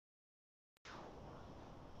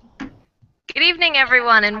Good evening,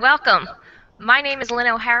 everyone, and welcome. My name is Lynn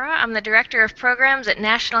O'Hara. I'm the Director of Programs at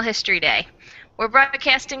National History Day. We're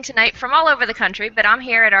broadcasting tonight from all over the country, but I'm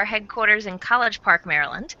here at our headquarters in College Park,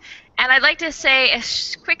 Maryland. And I'd like to say a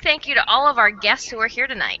quick thank you to all of our guests who are here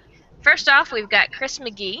tonight. First off, we've got Chris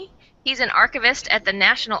McGee. He's an archivist at the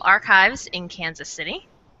National Archives in Kansas City.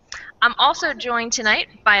 I'm also joined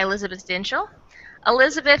tonight by Elizabeth Dinchell.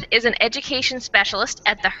 Elizabeth is an education specialist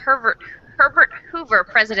at the Herbert Hoover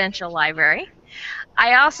Presidential Library.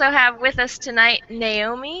 I also have with us tonight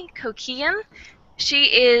Naomi Kokian. She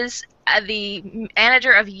is the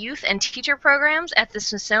manager of youth and teacher programs at the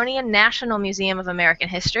Smithsonian National Museum of American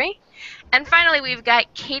History. And finally, we've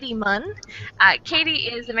got Katie Munn. Katie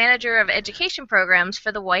is the manager of education programs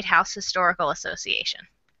for the White House Historical Association.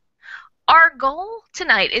 Our goal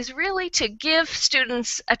tonight is really to give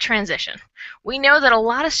students a transition. We know that a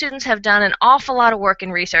lot of students have done an awful lot of work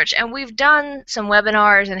in research, and we've done some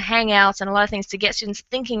webinars and Hangouts and a lot of things to get students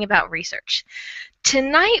thinking about research.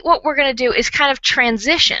 Tonight, what we're going to do is kind of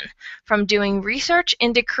transition from doing research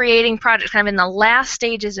into creating projects, kind of in the last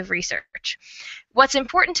stages of research. What's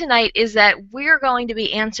important tonight is that we're going to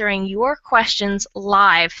be answering your questions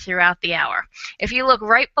live throughout the hour. If you look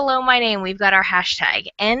right below my name, we've got our hashtag,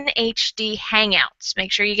 NHD Hangouts.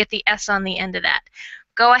 Make sure you get the S on the end of that.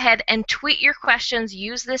 Go ahead and tweet your questions,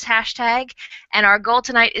 use this hashtag, and our goal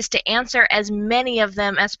tonight is to answer as many of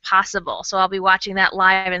them as possible. So I'll be watching that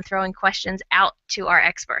live and throwing questions out to our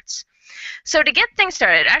experts. So to get things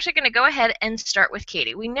started, I'm actually going to go ahead and start with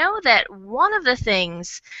Katie. We know that one of the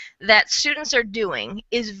things that students are doing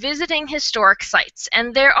is visiting historic sites,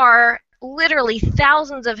 and there are literally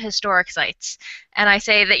thousands of historic sites. And I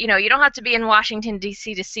say that, you don't have to be in Washington,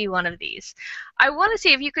 D.C. to see one of these. I want to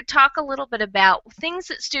see if you could talk a little bit about things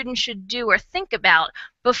that students should do or think about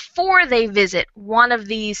before they visit one of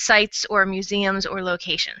these sites or museums or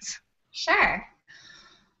locations. Sure.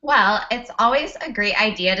 Well, it's always a great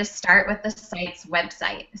idea to start with the site's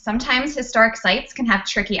website. Sometimes historic sites can have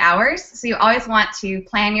tricky hours, so you always want to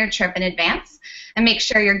plan your trip in advance and make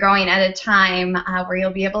sure you're going at a time where you'll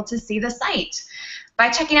be able to see the site. By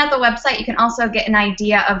checking out the website, you can also get an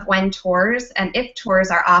idea of when tours and if tours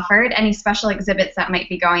are offered, any special exhibits that might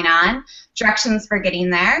be going on, directions for getting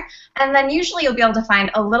there, and then usually you'll be able to find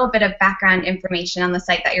a little bit of background information on the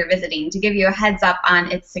site that you're visiting to give you a heads up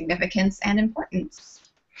on its significance and importance.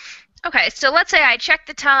 Okay, so let's say I check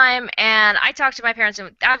the time and I talk to my parents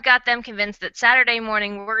and I've got them convinced that Saturday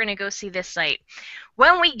morning we're going to go see this site.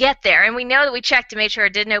 When we get there, and we know that we checked to make sure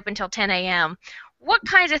it didn't open until 10 a.m., what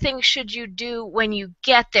kinds of things should you do when you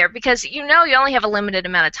get there? Because you only have a limited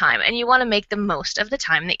amount of time and you want to make the most of the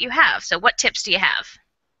time that you have. So what tips do you have?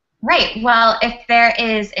 Right. Well, if there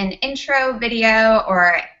is an intro video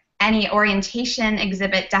or any orientation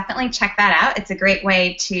exhibit, definitely check that out. It's a great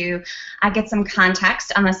way to get some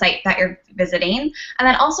context on the site that you're visiting. And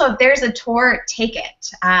then also, if there's a tour, take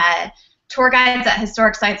it. Tour guides at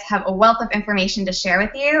historic sites have a wealth of information to share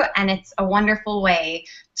with you, and it's a wonderful way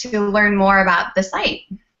to learn more about the site.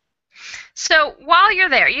 So while you're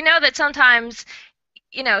there, you know that sometimes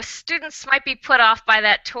students might be put off by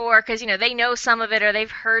that tour because, they know some of it or they've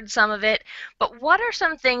heard some of it. But what are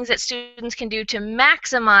some things that students can do to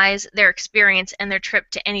maximize their experience and their trip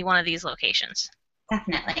to any one of these locations?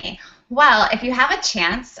 Definitely. Well, if you have a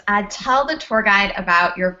chance, tell the tour guide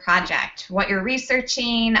about your project, what you're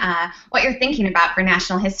researching, what you're thinking about for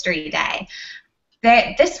National History Day.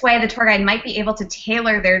 This way, the tour guide might be able to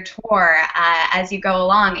tailor their tour as you go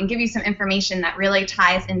along and give you some information that really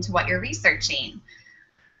ties into what you're researching.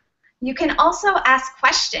 You can also ask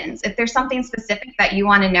questions if there's something specific that you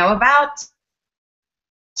want to know about,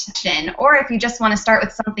 or if you just want to start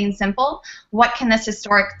with something simple. What can this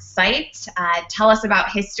historic site tell us about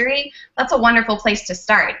history? That's a wonderful place to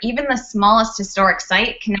start. Even the smallest historic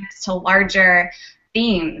site connects to larger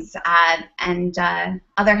themes and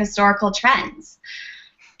other historical trends.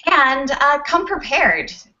 And come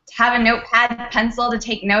prepared. Have a notepad, pencil to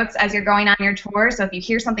take notes as you're going on your tour. So if you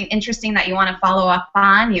hear something interesting that you want to follow up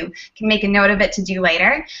on, you can make a note of it to do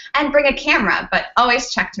later. And bring a camera, but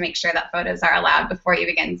always check to make sure that photos are allowed before you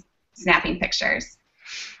begin snapping pictures.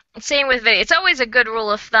 Same with video. It's always a good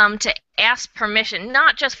rule of thumb to ask permission,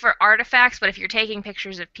 not just for artifacts, but if you're taking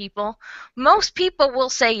pictures of people. Most people will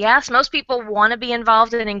say yes. Most people want to be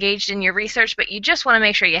involved and engaged in your research, but you just want to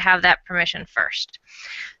make sure you have that permission first.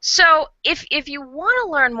 So if you want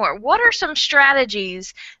to learn more, what are some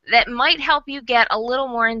strategies that might help you get a little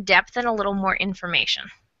more in depth and a little more information?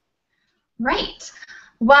 Right.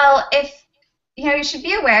 Well, if You should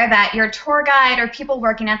be aware that your tour guide or people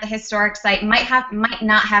working at the historic site might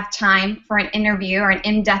not have time for an interview or an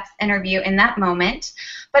in-depth interview in that moment.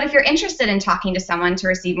 But if you're interested in talking to someone to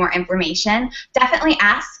receive more information, definitely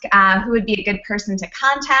ask who would be a good person to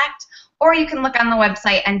contact, or you can look on the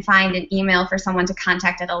website and find an email for someone to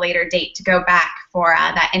contact at a later date to go back for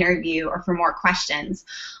that interview or for more questions.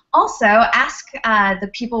 Also, ask the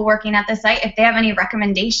people working at the site if they have any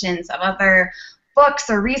recommendations of other books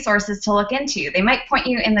or resources to look into. They might point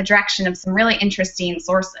you in the direction of some really interesting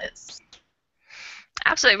sources.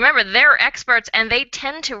 Absolutely. Remember, they're experts, and they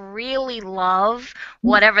tend to really love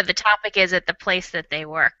whatever the topic is at the place that they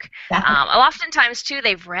work. Oftentimes, too,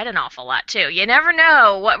 they've read an awful lot, too. You never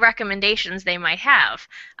know what recommendations they might have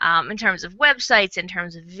in terms of websites, in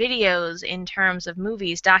terms of videos, in terms of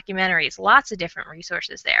movies, documentaries, lots of different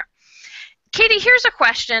resources there. Katie, here's a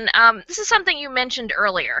question. This is something you mentioned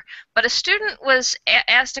earlier, but a student was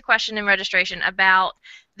asked a question in registration about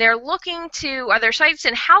they're looking to, are there sites,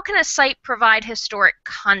 and how can a site provide historic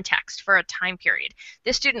context for a time period?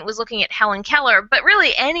 This student was looking at Helen Keller, but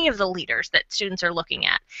really any of the leaders that students are looking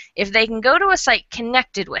at. If they can go to a site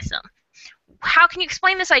connected with them, how can you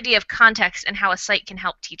explain this idea of context and how a site can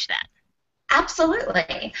help teach that?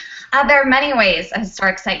 Absolutely. There are many ways a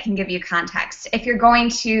historic site can give you context. If you're going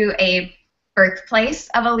to a birthplace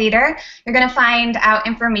of a leader, you're going to find out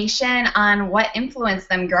information on what influenced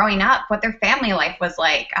them growing up, what their family life was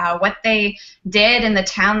like, what they did in the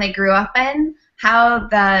town they grew up in, how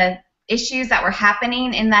the issues that were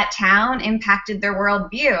happening in that town impacted their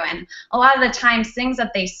worldview. And a lot of the times, things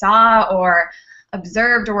that they saw or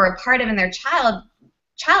observed or were a part of in their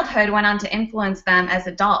childhood went on to influence them as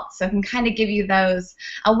adults. So it can kind of give you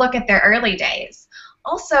a look at their early days.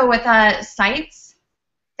 Also with sites,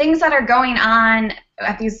 things that are going on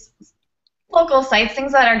at these local sites,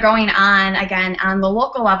 things that are going on, again, on the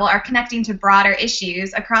local level are connecting to broader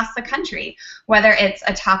issues across the country. Whether it's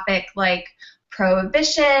a topic like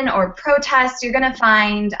prohibition or protest, you're going to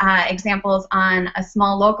find examples on a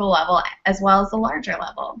small local level as well as a larger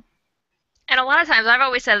level. And a lot of times I've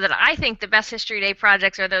always said that I think the best History Day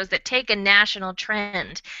projects are those that take a national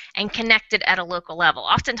trend and connect it at a local level.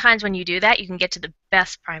 Oftentimes when you do that, you can get to the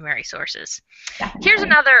best primary sources. Definitely. Here's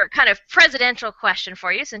another kind of presidential question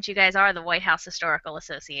for you, since you guys are the White House Historical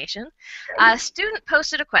Association. A student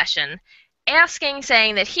posted a question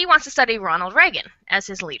saying that he wants to study Ronald Reagan as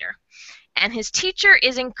his leader. And his teacher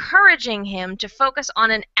is encouraging him to focus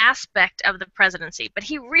on an aspect of the presidency, but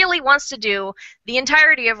he really wants to do the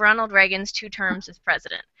entirety of Ronald Reagan's 2 terms as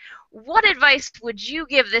president. What advice would you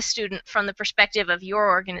give this student from the perspective of your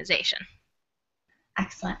organization?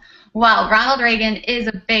 Excellent. Well, Ronald Reagan is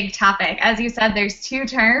a big topic. As you said, there's 2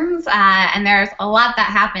 terms, and there's a lot that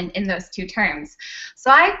happened in those 2 terms. So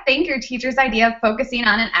I think your teacher's idea of focusing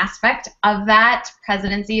on an aspect of that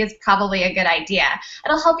presidency is probably a good idea.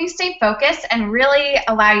 It'll help you stay focused and really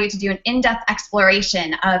allow you to do an in-depth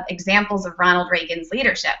exploration of examples of Ronald Reagan's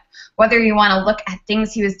leadership. Whether you want to look at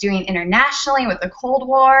things he was doing internationally with the Cold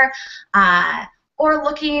War, or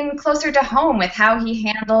looking closer to home with how he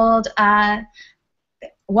handled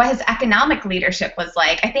what his economic leadership was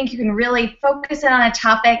like. I think you can really focus in on a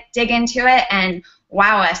topic, dig into it, and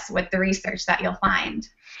wow us with the research that you'll find.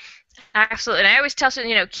 Absolutely. And I always tell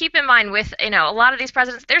students, keep in mind with, a lot of these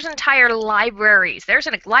presidents, there's entire libraries. There's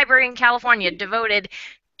a library in California devoted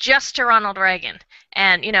just to Ronald Reagan.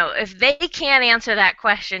 And, if they can't answer that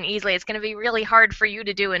question easily, it's going to be really hard for you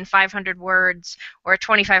to do in 500 words or a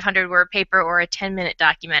 2,500 word paper or a 10-minute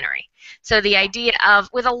documentary. So the idea of,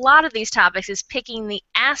 with a lot of these topics, is picking the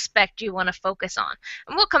aspect you want to focus on.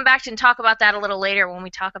 And we'll come back and talk about that a little later when we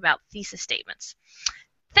talk about thesis statements.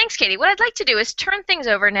 Thanks, Katie. What I'd like to do is turn things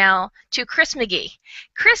over now to Chris McGee.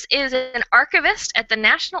 Chris is an archivist at the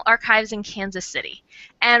National Archives in Kansas City.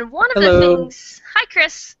 And one of the things... Hi,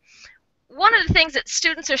 Chris. One of the things that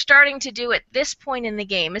students are starting to do at this point in the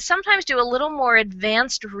game is sometimes do a little more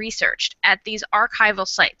advanced research at these archival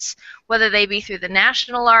sites, whether they be through the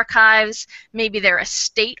National Archives, maybe they're a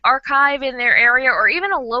state archive in their area, or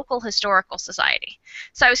even a local historical society.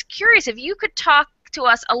 So I was curious if you could talk to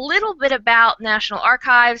us a little bit about National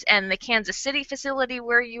Archives and the Kansas City facility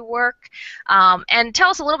where you work, and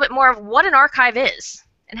tell us a little bit more of what an archive is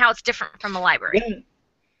and how it's different from a library.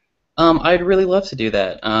 Yeah. I'd really love to do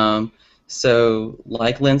that. So,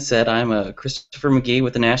 like Lynn said, I'm a Christopher McGee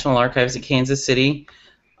with the National Archives at Kansas City.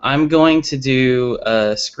 I'm going to do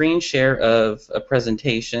a screen share of a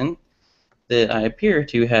presentation that I appear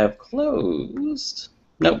to have closed.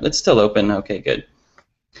 Nope, it's still open. Okay, good.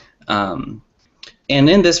 And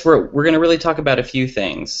in this, we're going to really talk about a few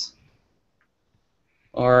things.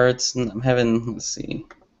 Or I'm having, let's see.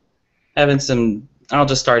 having some. I'll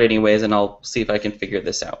just start anyways, and I'll see if I can figure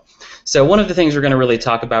this out. So one of the things we're going to really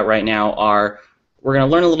talk about right now are we're going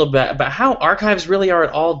to learn a little bit about how archives really are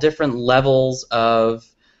at all different levels of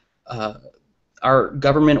uh, our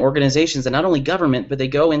government organizations, and not only government, but they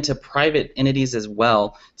go into private entities as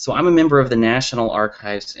well. So I'm a member of the National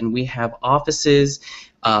Archives, and we have offices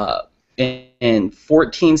in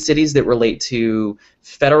 14 cities that relate to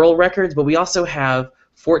federal records, but we also have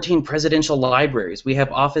 14 presidential libraries. We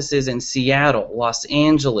have offices in Seattle, Los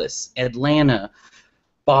Angeles, Atlanta,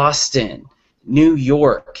 Boston, New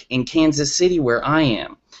York, and Kansas City, where I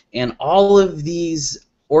am. And all of these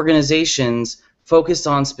organizations focus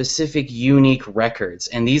on specific unique records,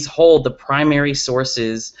 and these hold the primary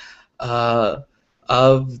sources of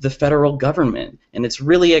the federal government. And it's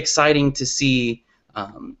really exciting to see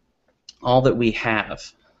all that we have.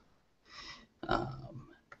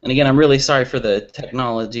 And again, I'm really sorry for the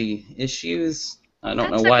technology issues. I don't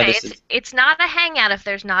know why okay. this is. It's not a hangout if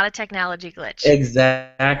there's not a technology glitch.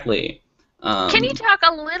 Exactly. Can you talk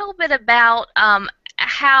a little bit about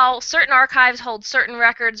how certain archives hold certain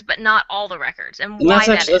records, but not all the records, and why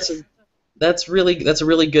that is? That's a really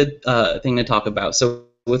good thing to talk about. So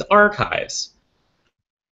with archives,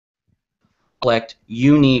 collect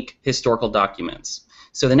unique historical documents.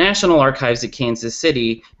 So the National Archives at Kansas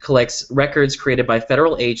City collects records created by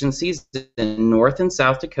federal agencies in North and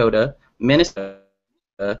South Dakota, Minnesota,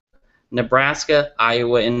 Nebraska,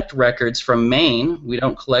 Iowa, and records from Maine. We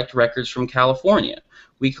don't collect records from California.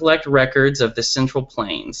 We collect records of the Central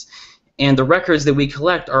Plains. And the records that we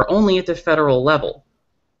collect are only at the federal level.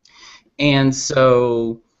 And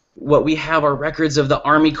so what we have are records of the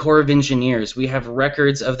Army Corps of Engineers. We have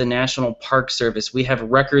records of the National Park Service. We have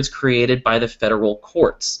records created by the federal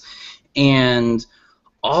courts. And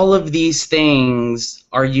all of these things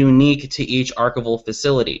are unique to each archival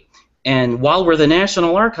facility. And while we're the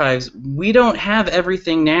National Archives, we don't have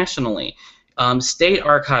everything nationally. State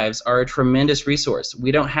archives are a tremendous resource.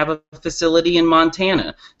 We don't have a facility in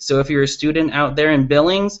Montana. So if you're a student out there in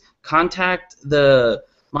Billings, contact the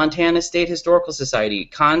Montana State Historical Society.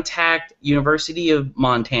 Contact University of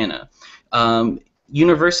Montana.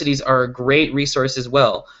 Universities are a great resource as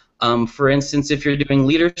well. For instance, if you're doing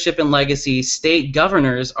leadership and legacy, state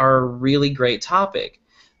governors are a really great topic.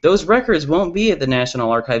 Those records won't be at the National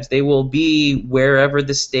Archives. They will be wherever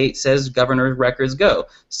the state says governor records go.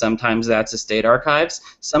 Sometimes that's the state archives.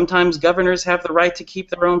 Sometimes governors have the right to keep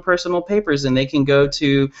their own personal papers, and they can go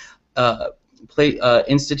to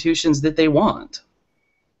institutions that they want.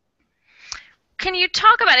 Can you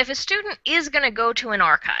talk about if a student is going to go to an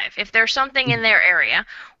archive, if there's something in their area,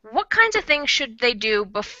 what kinds of things should they do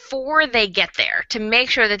before they get there to make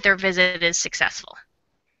sure that their visit is successful?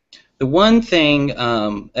 The one thing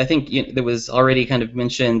I think that was already kind of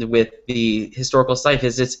mentioned with the historical site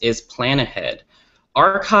visits is plan ahead.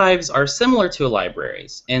 Archives are similar to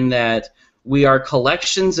libraries in that we are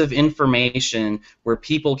collections of information where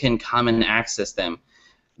people can come and access them.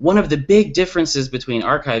 One of the big differences between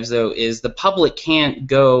archives, though, is the public can't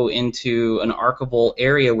go into an archival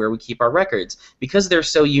area where we keep our records. Because they're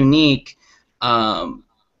so unique,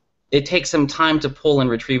 it takes some time to pull and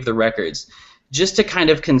retrieve the records. Just to kind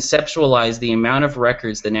of conceptualize the amount of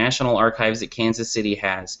records the National Archives at Kansas City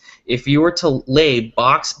has, if you were to lay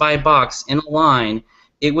box by box in a line,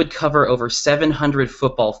 it would cover over 700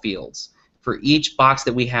 football fields for each box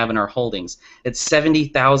that we have in our holdings. It's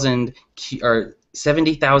 70,000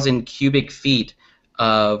 cubic feet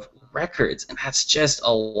of records, and that's just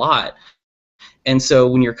a lot. And so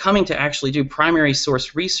when you're coming to actually do primary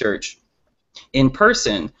source research in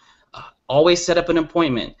person, always set up an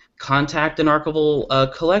appointment. Contact an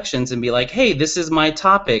archival collections and be like, hey, this is my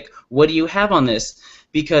topic. What do you have on this?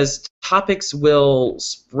 Because topics will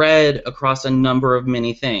spread across a number of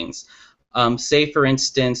many things. Say, for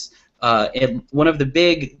instance, one of the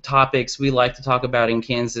big topics we like to talk about in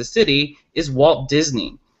Kansas City is Walt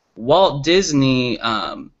Disney. Walt Disney,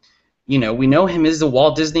 we know him as the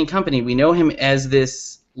Walt Disney Company. We know him as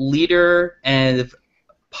this leader of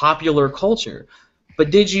popular culture. But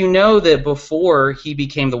did you know that before he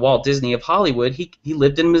became the Walt Disney of Hollywood, he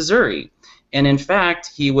lived in Missouri? And in fact,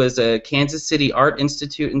 he was a Kansas City Art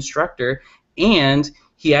Institute instructor, and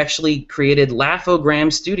he actually created Laugh-O-Gram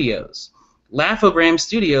Studios. Laugh-O-Gram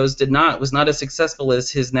Studios was not as successful as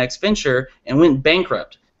his next venture and went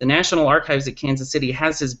bankrupt. The National Archives at Kansas City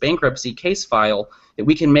has his bankruptcy case file that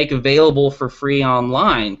we can make available for free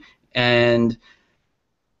online. And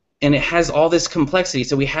and it has all this complexity.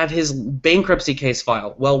 So we have his bankruptcy case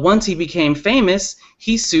file. Well, once he became famous,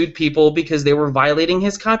 he sued people because they were violating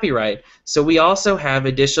his copyright. So we also have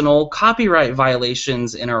additional copyright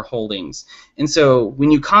violations in our holdings. And so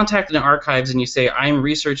when you contact an archives and you say, I'm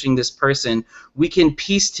researching this person, we can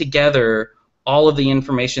piece together all of the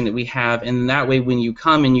information that we have, and that way when you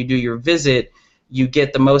come and you do your visit, you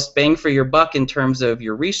get the most bang for your buck in terms of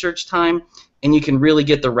your research time, and you can really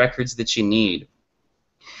get the records that you need.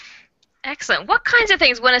 Excellent. What kinds of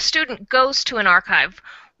things, when a student goes to an archive,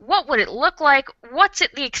 what would it look like? What's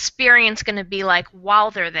the experience going to be like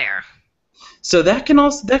while they're there? So that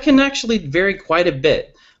can actually vary quite a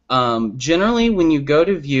bit. Generally, when you go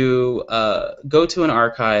to an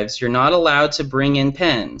archives, you're not allowed to bring in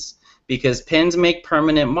pens because pens make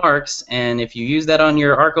permanent marks, and if you use that on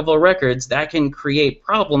your archival records, that can create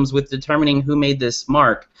problems with determining who made this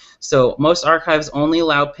mark. So most archives only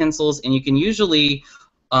allow pencils, and you can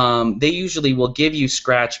they usually will give you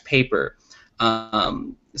scratch paper.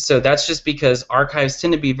 So that's just because archives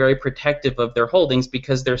tend to be very protective of their holdings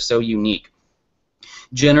because they're so unique.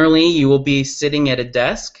 Generally, you will be sitting at a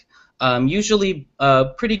desk, usually a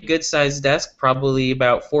pretty good-sized desk, probably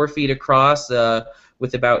about 4 feet across,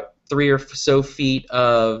 with about 3 or so feet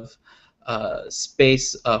of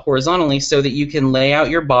space horizontally, so that you can lay out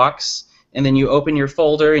your box, and then you open your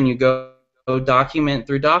folder and you go document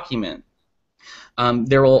through document.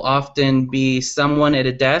 There will often be someone at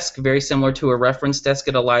a desk, very similar to a reference desk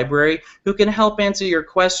at a library, who can help answer your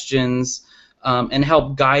questions and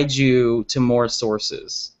help guide you to more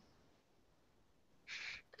sources.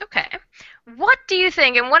 Okay. What do you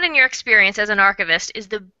think, and what in your experience as an archivist, is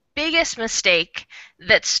the biggest mistake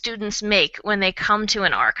that students make when they come to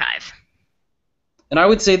an archive? And I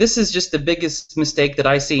would say this is just the biggest mistake that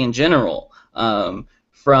I see in general.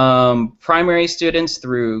 From primary students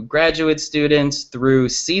through graduate students through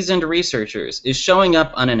seasoned researchers, is showing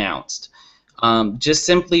up unannounced. Just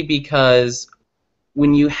simply because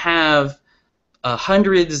when you have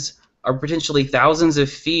hundreds or potentially thousands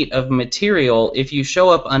of feet of material, if you show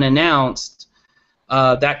up unannounced,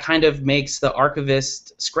 that kind of makes the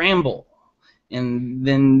archivist scramble. And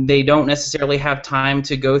then they don't necessarily have time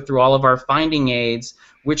to go through all of our finding aids,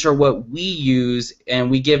 which are what we use and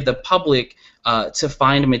we give the public to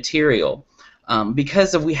find material.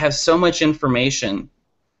 Because we have so much information,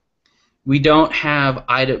 we don't have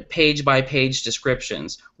page-by-page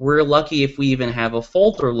descriptions. We're lucky if we even have a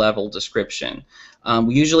folder-level description.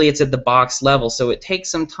 Usually it's at the box level, so it takes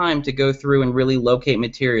some time to go through and really locate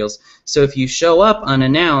materials. So if you show up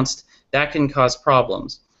unannounced, that can cause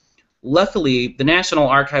problems. Luckily, the National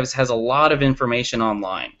Archives has a lot of information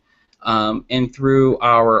online. And through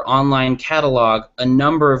our online catalog, a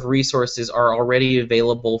number of resources are already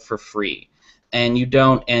available for free. And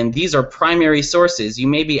these are primary sources. You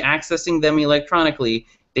may be accessing them electronically.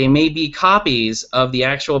 They may be copies of the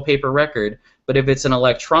actual paper record, but if it's an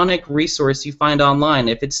electronic resource you find online,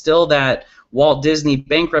 if it's still that Walt Disney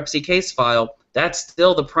bankruptcy case file, that's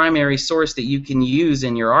still the primary source that you can use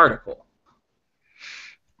in your article.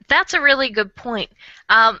 That's a really good point.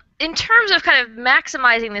 In terms of kind of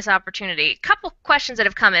maximizing this opportunity, a couple questions that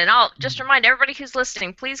have come in. I'll just remind everybody who's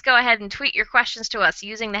listening, please go ahead and tweet your questions to us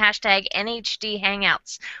using the hashtag NHD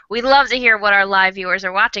Hangouts. We'd love to hear what our live viewers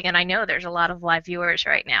are watching, and I know there's a lot of live viewers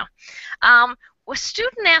right now. When a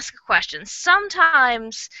student asks a question,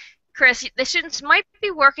 sometimes, Chris, the students might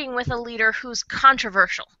be working with a leader who's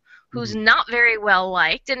controversial, who's not very well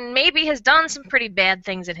liked, and maybe has done some pretty bad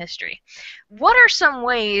things in history. What are some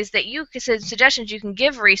ways that suggestions you can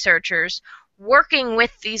give researchers working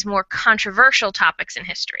with these more controversial topics in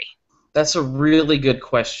history? That's a really good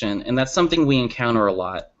question, and that's something we encounter a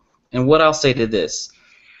lot. And what I'll say to this,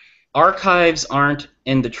 archives aren't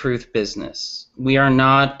in the truth business. We are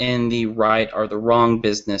not in the right or the wrong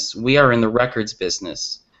business. We are in the records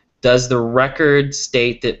business. Does the record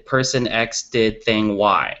state that person X did thing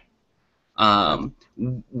Y?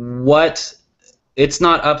 It's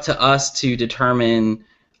not up to us to determine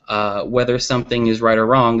whether something is right or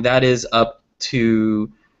wrong. That is up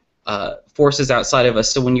to forces outside of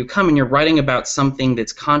us. So when you come and you're writing about something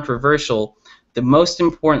that's controversial, the most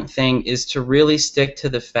important thing is to really stick to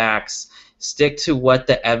the facts, stick to what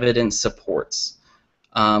the evidence supports.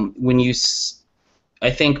 I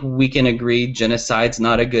think we can agree genocide's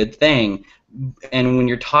not a good thing, and when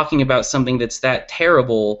you're talking about something that's that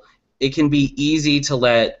terrible, it can be easy to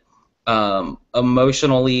let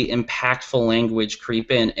emotionally impactful language creep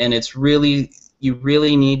in, and you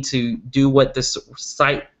really need to do what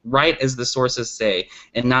the write as the sources say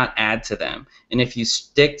and not add to them. And if you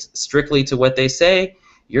stick strictly to what they say,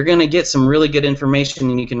 you're going to get some really good information,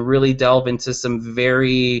 and you can really delve into some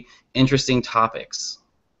very interesting topics.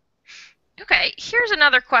 Okay, here's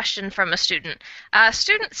another question from a student. A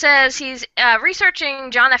student says he's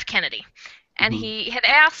researching John F. Kennedy, and he had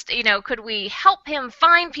asked, could we help him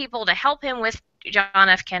find people to help him with John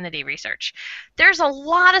F. Kennedy research? There's a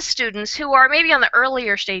lot of students who are maybe on the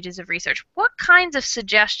earlier stages of research. What kinds of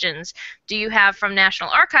suggestions do you have from National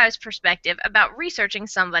Archives' perspective about researching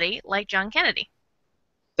somebody like John Kennedy?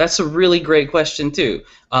 That's a really great question, too.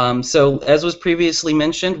 So, as was previously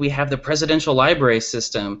mentioned, we have the presidential library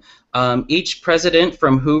system. Each president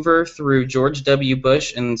from Hoover through George W.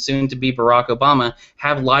 Bush and soon to be Barack Obama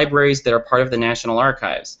have libraries that are part of the National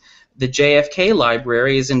Archives. The JFK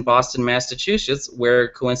Library is in Boston, Massachusetts, where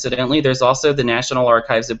coincidentally there's also the National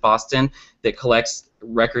Archives at Boston that collects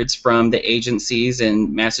records from the agencies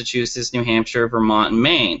in Massachusetts, New Hampshire, Vermont, and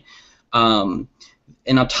Maine. And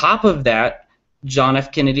on top of that, John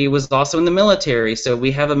F. Kennedy was also in the military, so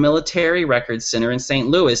we have a military records center in St.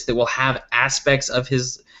 Louis that will have aspects of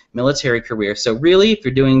his military career. So really, if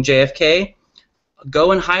you're doing JFK,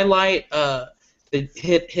 go and highlight,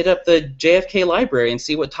 hit up the JFK library and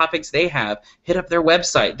see what topics they have. Hit up their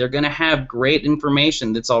website. They're going to have great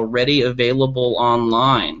information that's already available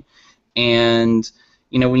online. And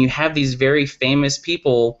when you have these very famous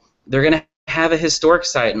people, they're going to have a historic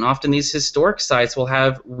site, and often these historic sites will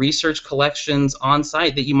have research collections on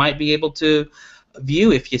site that you might be able to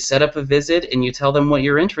view if you set up a visit and you tell them what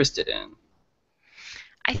you're interested in.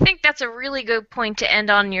 I think that's a really good point to end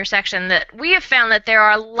on in your section, that we have found that there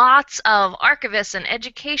are lots of archivists and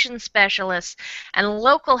education specialists and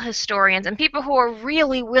local historians and people who are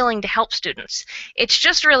really willing to help students. It's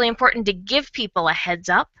just really important to give people a heads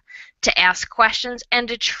up, to ask questions, and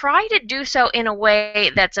to try to do so in a way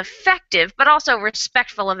that's effective but also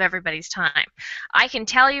respectful of everybody's time. I can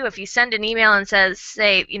tell you, if you send an email and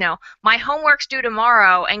say, my homework's due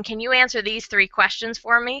tomorrow and can you answer these 3 questions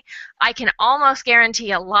for me, I can almost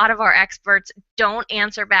guarantee a lot of our experts don't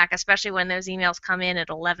answer back, especially when those emails come in at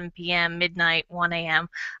 11 p.m., midnight, 1 a.m.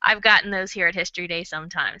 I've gotten those here at History Day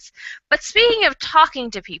sometimes. But speaking of talking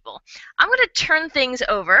to people, I'm going to turn things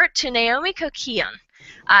over to Naomi Kokian.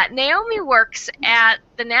 Naomi works at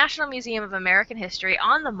the National Museum of American History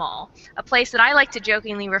on the Mall, a place that I like to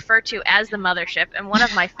jokingly refer to as the mothership, and one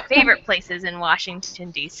of my favorite places in Washington,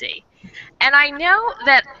 D.C. And I know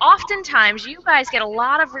that oftentimes you guys get a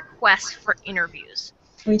lot of requests for interviews.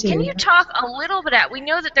 We do. Can you talk a little bit we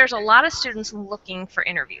know that there's a lot of students looking for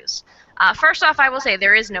interviews. First off, I will say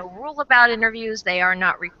there is no rule about interviews. They are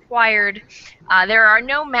not required. There are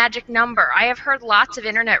no magic number. I have heard lots of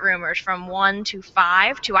internet rumors from 1 to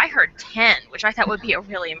 5 to I heard 10, which I thought would be a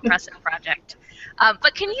really impressive project.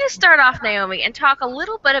 But can you start off, Naomi, and talk a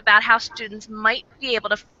little bit about how students might be able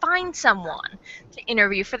to find someone to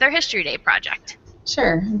interview for their History Day project?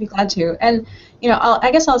 Sure, I'd be glad to. And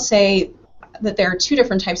I guess I'll say that there are 2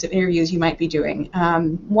 different types of interviews you might be doing.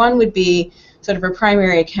 One would be sort of a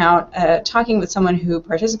primary account, talking with someone who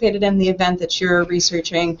participated in the event that you're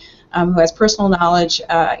researching, who has personal knowledge,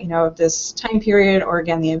 of this time period or,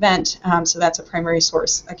 again, the event. So that's a primary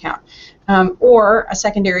source account. Or a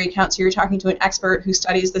secondary account, so you're talking to an expert who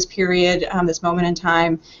studies this period, this moment in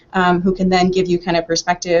time, who can then give you kind of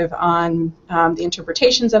perspective on the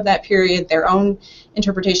interpretations of that period, their own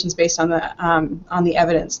interpretations based on the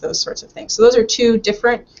evidence, those sorts of things. So those are 2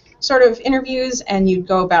 different sort of interviews, and you'd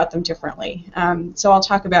go about them differently. So I'll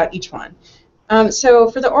talk about each one. So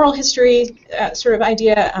for the oral history sort of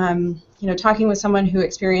idea, talking with someone who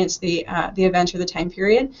experienced the event or the time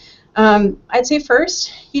period, I'd say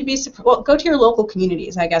first you'd be go to your local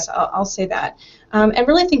communities. I guess I'll say that, and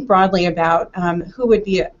really think broadly about who would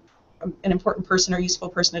be an important person or useful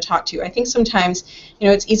person to talk to. I think sometimes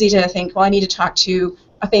it's easy to think, well, I need to talk to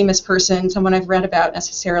a famous person, someone I've read about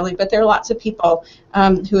necessarily, but there are lots of people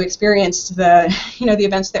who experienced the the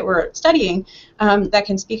events that we're studying that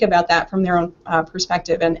can speak about that from their own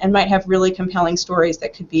perspective and might have really compelling stories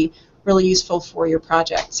that could be really useful for your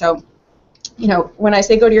project. So when I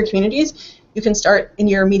say go to your communities, you can start in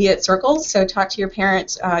your immediate circles. So talk to your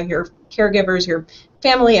parents, your caregivers, your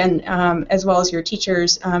family, and as well as your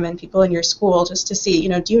teachers and people in your school, just to see,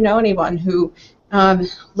 do you know anyone who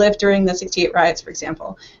lived during the '68 riots, for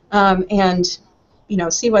example, and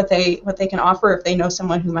see what they can offer if they know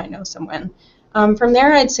someone who might know someone. From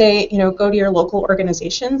there, I'd say go to your local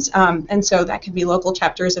organizations, and so that could be local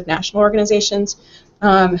chapters of national organizations,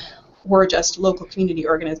 or just local community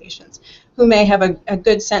organizations who may have a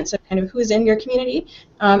good sense of kind of who's in your community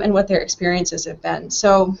and what their experiences have been.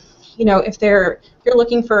 So, if you're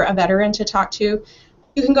looking for a veteran to talk to,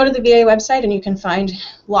 You can go to the VA website and you can find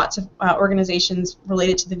lots of organizations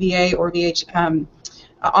related to the VA or VH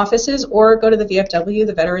offices, or go to the VFW,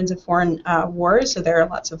 the Veterans of Foreign Wars. So there are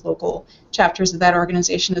lots of local chapters of that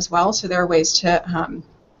organization as well. So there are ways to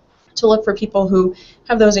look for people who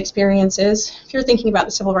have those experiences. If you're thinking about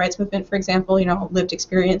the civil rights movement, for example, lived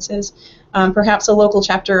experiences, perhaps a local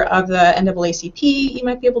chapter of the NAACP you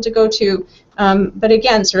might be able to go to. But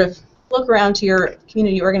again, sort of look around to your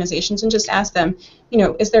community organizations and just ask them,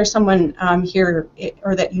 is there someone here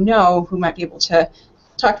or that who might be able to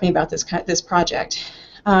talk to me about this project?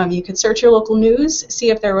 You could search your local news, see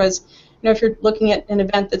if there was, if you're looking at an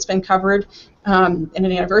event that's been covered in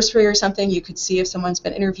an anniversary or something, you could see if someone's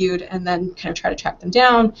been interviewed and then kind of try to track them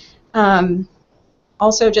down.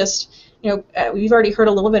 Also just, we've already heard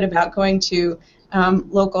a little bit about going to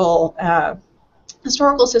local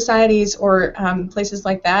historical societies or places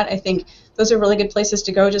like that. I think those are really good places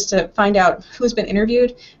to go just to find out who's been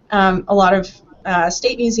interviewed. A lot of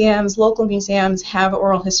state museums, local museums have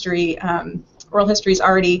oral histories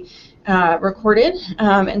already recorded,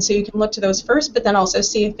 and so you can look to those first, but then also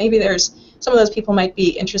see if maybe some of those people might be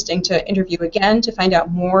interesting to interview again to find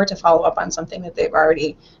out more, to follow up on something that they've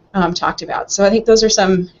already talked about. So I think those are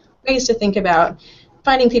some ways to think about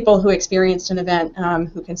finding people who experienced an event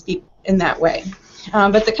who can speak in that way.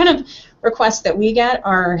 But the kind of requests that we get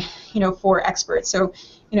are, for experts. So,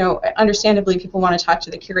 understandably, people want to talk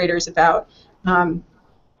to the curators about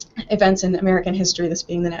events in American history, this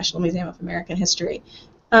being the National Museum of American History.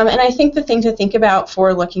 And I think the thing to think about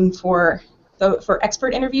for looking for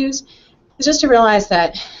expert interviews is just to realize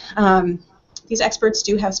that these experts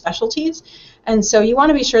do have specialties, and so you want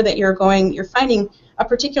to be sure that you're finding a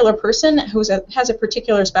particular person who has a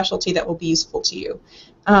particular specialty that will be useful to you.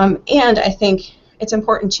 And I think it's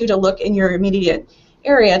important too to look in your immediate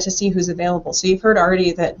area to see who's available. So you've heard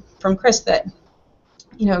already from Chris that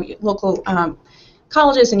local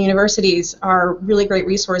colleges and universities are really great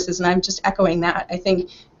resources, and I'm just echoing that. I think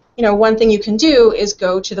one thing you can do is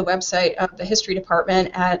go to the website of the history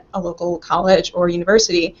department at a local college or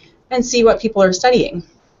university and see what people are studying.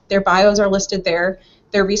 Their bios are listed there,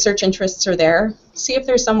 their research interests are there. See if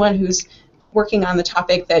there's someone who's working on the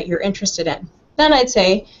topic that you're interested in. Then I'd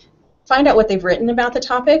say find out what they've written about the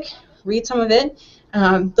topic, read some of it.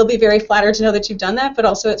 They'll be very flattered to know that you've done that, but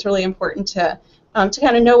also it's really important to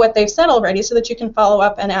kind of know what they've said already so that you can follow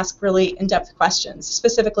up and ask really in-depth questions,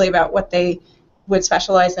 specifically about what they would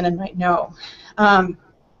specialize in and might know.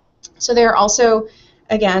 So there are also,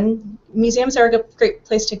 again, museums are a great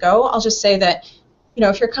place to go. I'll just say that,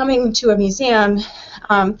 if you're coming to a museum,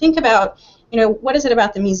 think about, what is it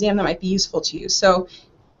about the museum that might be useful to you? So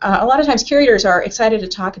a lot of times curators are excited to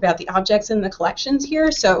talk about the objects in the collections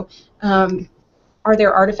here. So are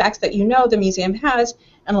there artifacts that the museum has,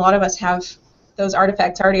 and a lot of us have those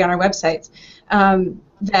artifacts already on our websites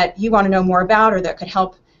that you want to know more about or that could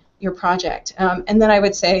help your project. And then I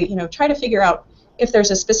would say, try to figure out if there's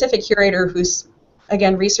a specific curator whose,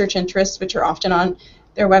 again, research interests, which are often on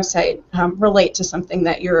their website, relate to something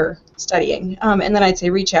that you're studying. And then I'd say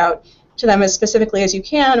reach out to them as specifically as you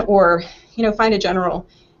can, or find a general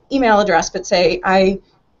email address, but say, I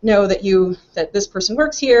know that this person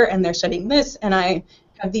works here and they're studying this, and I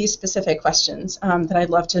have these specific questions that I'd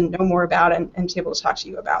love to know more about and to be able to talk to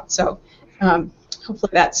you about. So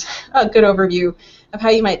hopefully that's a good overview of how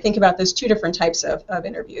you might think about those two different types of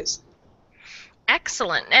interviews.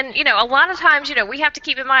 Excellent. And, a lot of times, we have to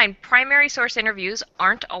keep in mind primary source interviews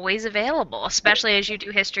aren't always available, especially as you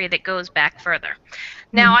do history that goes back further.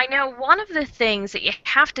 Now, I know one of the things that you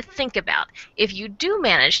have to think about if you do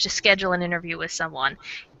manage to schedule an interview with someone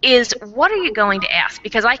is, what are you going to ask?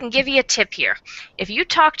 Because I can give you a tip here. If you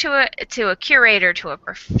talk to a curator, to a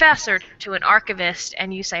professor, to an archivist,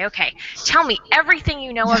 and you say, okay, tell me everything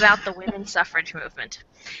you know about the women's suffrage movement,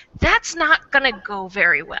 that's not going to go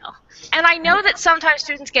very well. And I know that sometimes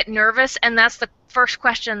students get nervous, and that's the first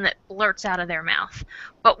question that blurts out of their mouth.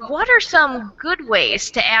 But what are some good ways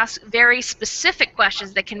to ask very specific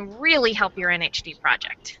questions that can really help your NHD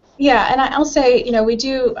project? Yeah, and I'll say, we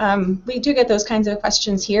do get those kinds of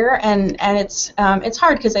questions here, and it's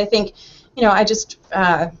hard because I think, I just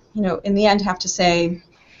in the end have to say,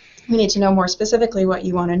 we need to know more specifically what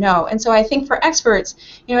you want to know. And so I think for experts,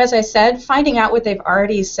 as I said, finding out what they've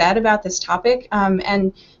already said about this topic,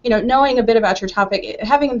 and knowing a bit about your topic,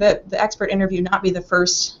 having the expert interview not be the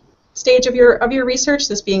first stage of your research,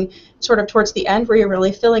 this being sort of towards the end where you're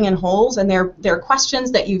really filling in holes, and there are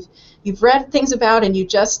questions that you've read things about and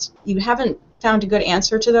you haven't found a good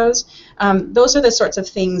answer to those. Those are the sorts of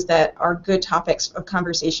things that are good topics of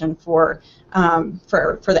conversation for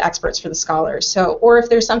the experts, for the scholars. So, or if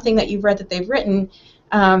there's something that you've read that they've written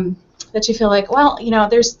that you feel like, well,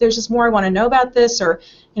 there's just more I want to know about this, or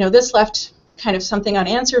this left kind of something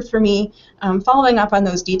unanswered for me. Following up on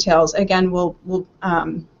those details again will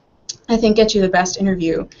I think get you the best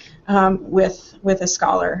interview with a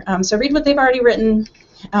scholar. So read what they've already written,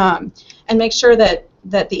 and make sure that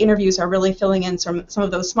the interviews are really filling in some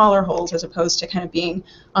of those smaller holes as opposed to kind of being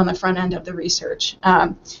on the front end of the research.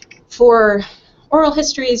 For oral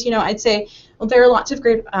histories, I'd say, well, there are lots of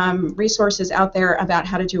great resources out there about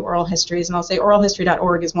how to do oral histories, and I'll say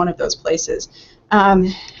oralhistory.org is one of those places.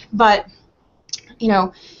 But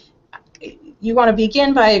you want to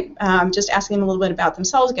begin by just asking them a little bit about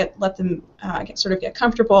themselves, let them get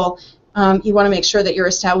comfortable. You want to make sure that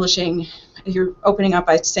you're opening up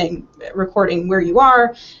by recording where you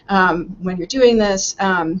are when you're doing this,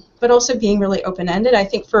 but also being really open-ended. I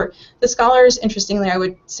think for the scholars, interestingly, I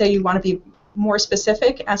would say you want to be more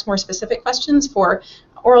specific, ask more specific questions. For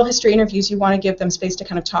oral history interviews, you want to give them space to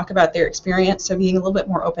kind of talk about their experience, so being a little bit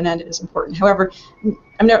more open-ended is important. However,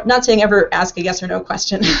 I'm not saying ever ask a yes or no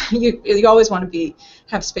question. you always want to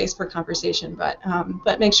have space for conversation,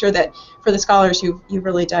 but make sure that for the scholars you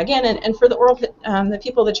really dug in, and for the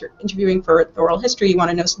people that you're interviewing for the oral history, you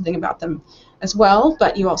want to know something about them as well,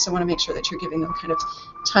 but you also want to make sure that you're giving them kind of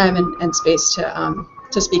time and space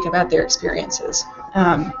to speak about their experiences.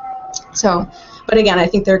 But again, I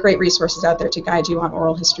think there are great resources out there to guide you on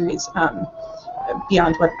oral histories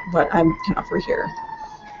beyond what I can offer here.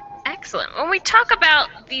 Excellent. When we talk about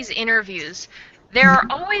these interviews, there are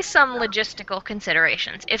always some logistical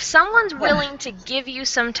considerations. If someone's willing to give you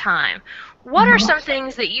some time, what are some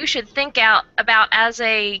things that you should think about as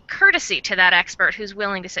a courtesy to that expert who's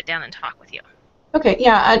willing to sit down and talk with you? Okay,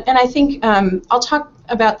 yeah, and I think I'll talk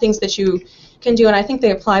about things that you can do, and I think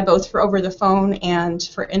they apply both for over the phone and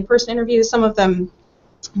for in-person interviews. Some of them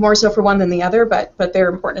more so for one than the other, but they're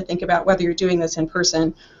important to think about whether you're doing this in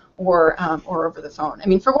person or over the phone. I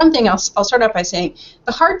mean, for one thing, I'll start out by saying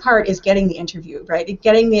the hard part is getting the interview, right?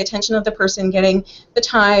 Getting the attention of the person, getting the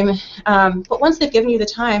time. But once they've given you the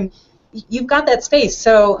time, you've got that space.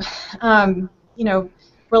 So,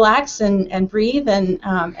 relax and breathe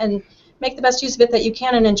and make the best use of it that you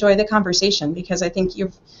can and enjoy the conversation, because I think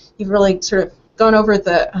you've really sort of gone over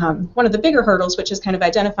one of the bigger hurdles, which is kind of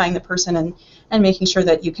identifying the person and making sure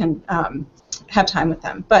that you can have time with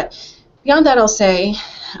them. But beyond that, I'll say,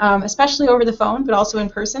 especially over the phone, but also in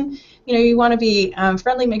person, you want to be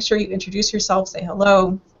friendly. Make sure you introduce yourself, say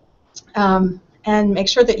hello, and make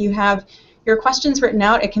sure that you have your questions written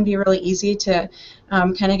out. It can be really easy to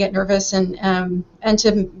kind of get nervous and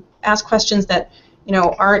to ask questions that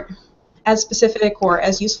aren't as specific or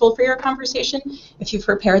as useful for your conversation. If you've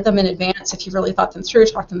prepared them in advance, if you've really thought them through,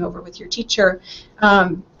 talk them over with your teacher,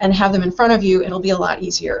 and have them in front of you, it'll be a lot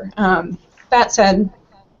easier. That said,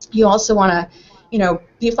 you also want to,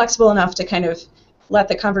 be flexible enough to kind of let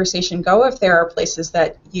the conversation go. If there are places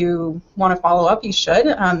that you want to follow up, you should.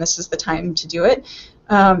 This is the time to do it.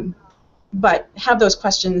 But have those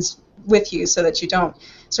questions with you so that you don't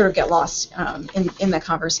sort of get lost in the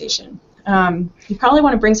conversation. You probably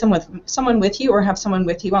want to bring someone with you or have someone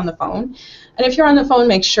with you on the phone. And if you're on the phone,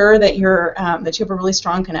 make sure that you have a really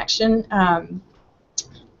strong connection.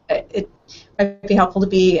 It might be helpful to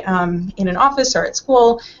be in an office or at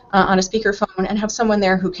school on a speakerphone and have someone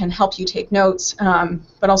there who can help you take notes,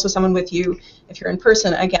 but also someone with you if you're in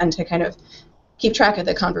person, again, to kind of keep track of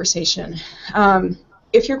the conversation.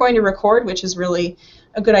 If you're going to record, which is really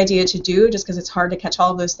a good idea to do just because it's hard to catch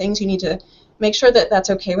all of those things, you need to make sure that that's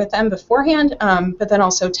okay with them beforehand, but then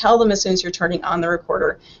also tell them as soon as you're turning on the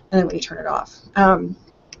recorder and then when you turn it off.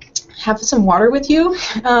 Have some water with you.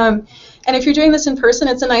 And if you're doing this in person,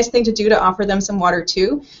 it's a nice thing to do to offer them some water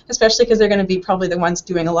too, especially because they're going to be probably the ones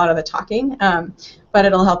doing a lot of the talking, but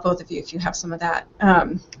it'll help both of you if you have some of that.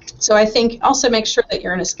 So I think also make sure that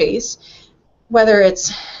you're in a space, whether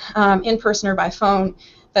it's in person or by phone,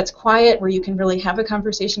 that's quiet, where you can really have a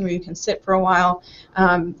conversation, where you can sit for a while.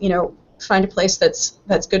 Find a place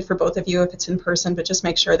that's good for both of you if it's in person, but just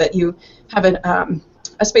make sure that you have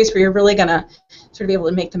a space where you're really going to sort of be able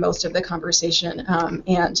to make the most of the conversation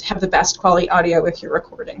and have the best quality audio if you're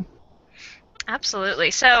recording.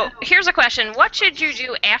 Absolutely. So here's a question. What should you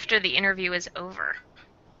do after the interview is over?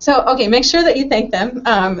 So, okay, make sure that you thank them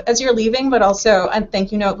as you're leaving, but also a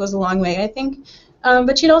thank you note goes a long way, I think.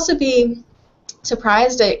 But you'd also be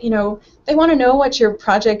surprised at, they want to know what your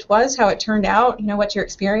project was, how it turned out, what your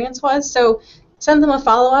experience was. So send them a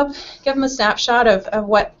follow-up, give them a snapshot of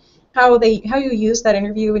how you used that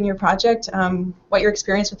interview in your project, what your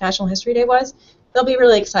experience with National History Day was. They'll be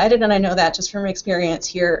really excited, and I know that just from experience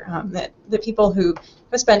here, that the people who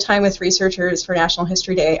have spent time with researchers for National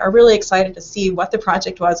History Day are really excited to see what the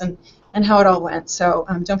project was and how it all went. So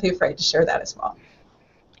don't be afraid to share that as well.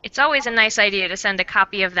 It's always a nice idea to send a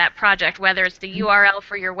copy of that project, whether it's the URL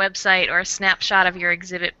for your website or a snapshot of your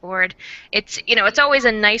exhibit board. It's always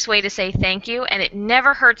a nice way to say thank you, and it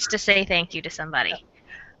never hurts to say thank you to somebody.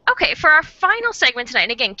 Okay, for our final segment tonight,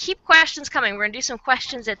 and again, keep questions coming. We're going to do some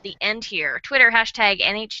questions at the end here. Twitter, hashtag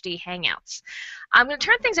NHD Hangouts. I'm going to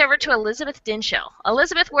turn things over to Elizabeth Dinshill.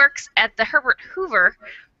 Elizabeth works at the Herbert Hoover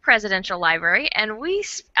Presidential Library, and we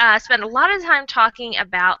spend a lot of time talking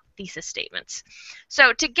about thesis statements.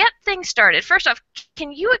 So to get things started, first off,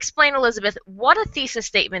 can you explain, Elizabeth, what a thesis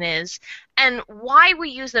statement is and why we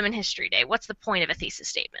use them in History Day? What's the point of a thesis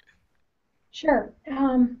statement? Sure.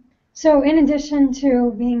 So in addition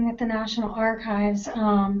to being at the National Archives,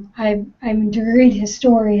 I'm a degreed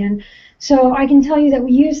historian, so I can tell you that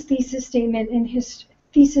we use thesis statements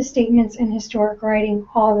in historic writing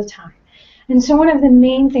all the time. And so one of the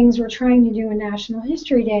main things we're trying to do in National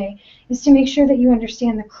History Day is to make sure that you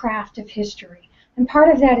understand the craft of history. And part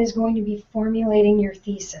of that is going to be formulating your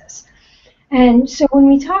thesis. And so when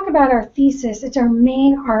we talk about our thesis, it's our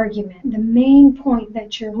main argument, the main point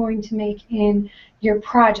that you're going to make in your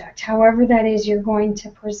project, however that is you're going to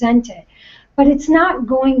present it. But it's not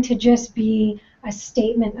going to just be a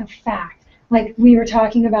statement of fact. Like we were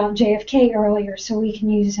talking about JFK earlier, so we can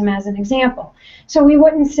use him as an example. So we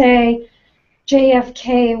wouldn't say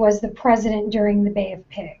JFK was the president during the Bay of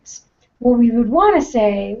Pigs. What we would want to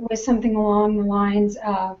say was something along the lines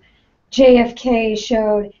of JFK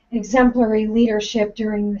showed exemplary leadership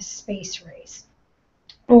during the space race,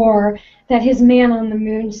 or that his man on the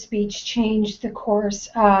moon speech changed the course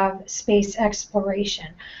of space exploration.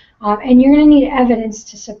 And you're going to need evidence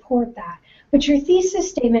to support that. But your thesis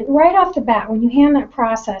statement, right off the bat, when you hand that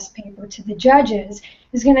process paper to the judges,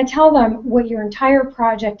 is going to tell them what your entire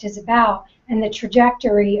project is about and the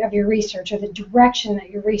trajectory of your research, or the direction that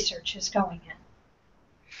your research is going in.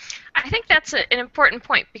 I think that's an important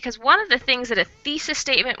point, because one of the things that a thesis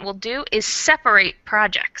statement will do is separate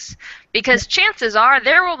projects, because chances are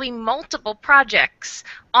there will be multiple projects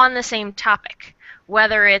on the same topic,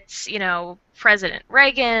 whether it's, President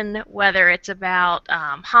Reagan, whether it's about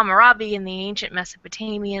Hammurabi and the ancient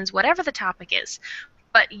Mesopotamians, whatever the topic is.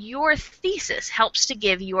 But your thesis helps to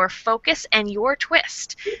give your focus and your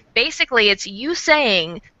twist. Basically, it's you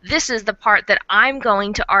saying, this is the part that I'm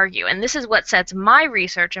going to argue, and this is what sets my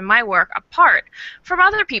research and my work apart from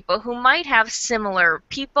other people who might have similar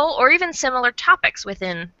people or even similar topics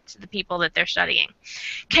within the people that they're studying.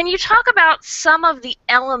 Can you talk about some of the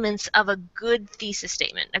elements of a good thesis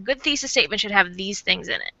statement? A good thesis statement should have these things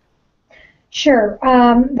in it. Sure.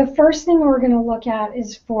 The first thing we're going to look at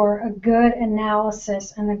is for a good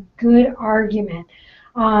analysis and a good argument.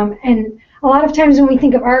 And a lot of times when we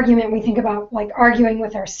think of argument, we think about like arguing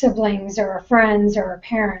with our siblings or our friends or our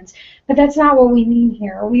parents. But that's not what we mean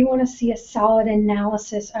here. We want to see a solid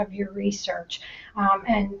analysis of your research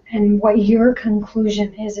and what your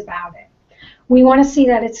conclusion is about it. We want to see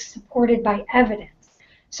that it's supported by evidence.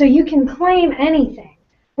 So you can claim anything.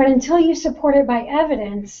 But until you support it by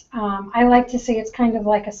evidence, I like to say it's kind of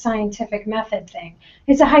like a scientific method thing.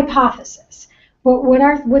 It's a hypothesis. But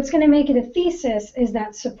what's going to make it a thesis is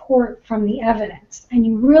that support from the evidence. And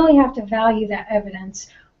you really have to value that evidence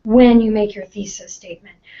when you make your thesis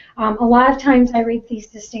statement. A lot of times I read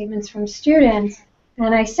thesis statements from students,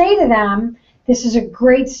 and I say to them, this is a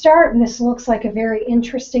great start, and this looks like a very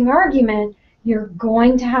interesting argument. You're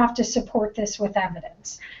going to have to support this with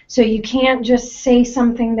evidence. So you can't just say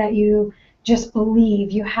something that you just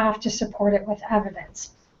believe. You have to support it with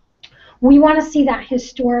evidence. We want to see that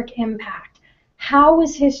historic impact. How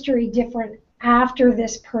was history different after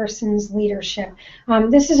this person's leadership?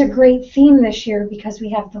 This is a great theme this year because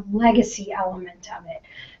we have the legacy element of it.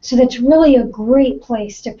 So that's really a great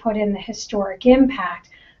place to put in the historic impact.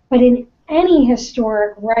 But in any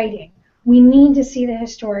historic writing, we need to see the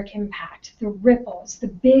historic impact, the ripples, the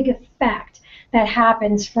big effect that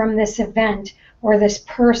happens from this event or this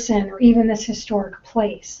person or even this historic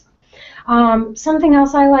place. Something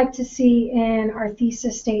else I like to see in our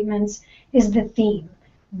thesis statements is the theme.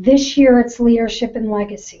 This year it's leadership and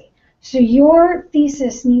legacy. So your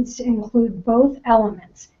thesis needs to include both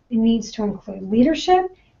elements. It needs to include leadership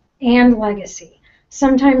and legacy.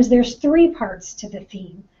 Sometimes there's 3 parts to the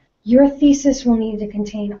theme. Your thesis will need to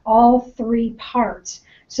contain all 3 parts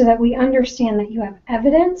so that we understand that you have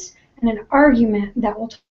evidence and an argument that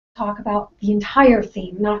will talk about the entire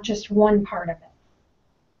theme, not just one part of it.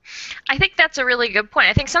 I think that's a really good point.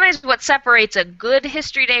 I think sometimes what separates a good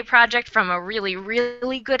History Day project from a really,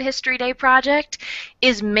 really good History Day project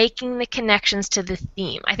is making the connections to the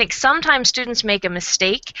theme. I think sometimes students make a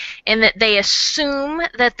mistake in that they assume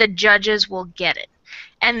that the judges will get it.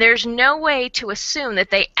 And there's no way to assume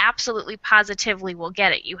that they absolutely positively will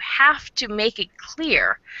get it. You have to make it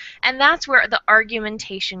clear. And that's where the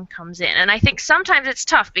argumentation comes in. And I think sometimes it's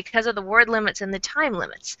tough because of the word limits and the time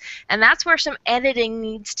limits. And that's where some editing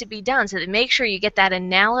needs to be done so that make sure you get that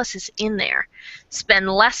analysis in there. Spend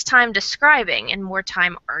less time describing and more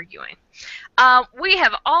time arguing. We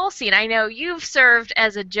have all seen, I know you've served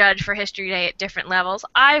as a judge for History Day at different levels.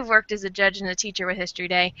 I've worked as a judge and a teacher with History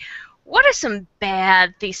Day. What do some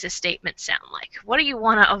bad thesis statements sound like? What do you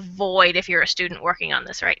want to avoid if you're a student working on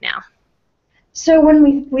this right now? So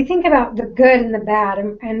when we think about the good and the bad,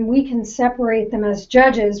 and we can separate them as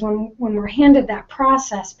judges when we're handed that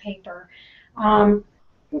process paper,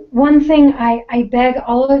 one thing I beg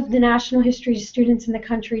all of the National History students in the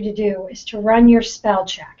country to do is to run your spell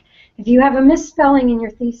check. If you have a misspelling in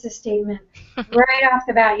your thesis statement, right off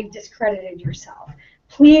the bat, you've discredited yourself.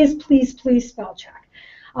 Please, please, please spell check.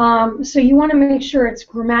 So you want to make sure it's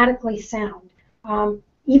grammatically sound.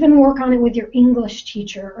 Even work on it with your English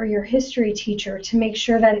teacher or your history teacher to make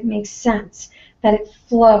sure that it makes sense, that it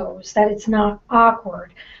flows, that it's not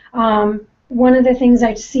awkward. One of the things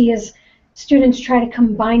I see is students try to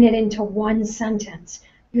combine it into one sentence.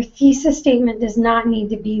 Your thesis statement does not need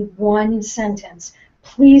to be one sentence.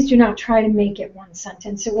 Please do not try to make it one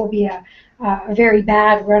sentence. It will be a very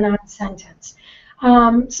bad run-on sentence.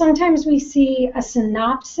 Sometimes we see a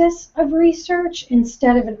synopsis of research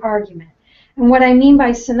instead of an argument. And what I mean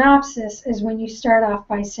by synopsis is when you start off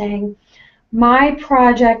by saying, my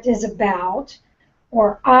project is about,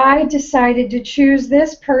 or I decided to choose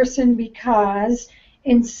this person because,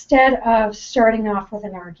 instead of starting off with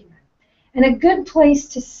an argument. And a good place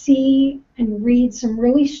to see and read some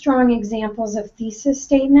really strong examples of thesis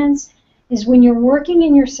statements is when you're working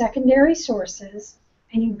in your secondary sources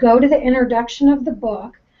and you go to the introduction of the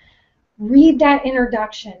book, read that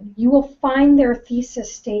introduction. You will find their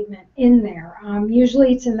thesis statement in there.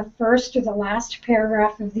 Usually it's in the first or the last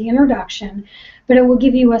paragraph of the introduction, but it will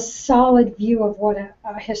give you a solid view of what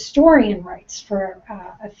a historian writes for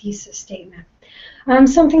a thesis statement.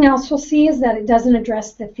 Something else we'll see is that it doesn't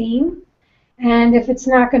address the theme, and if it's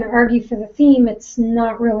not going to argue for the theme, it's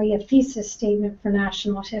not really a thesis statement for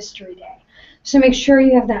National History Day. So make sure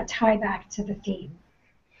you have that tie back to the theme.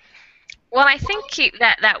 Well, I think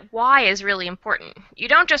that why is really important. You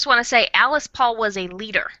don't just want to say Alice Paul was a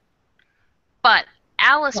leader, but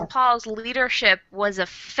Alice Paul's leadership was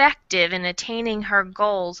effective in attaining her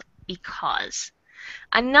goals because.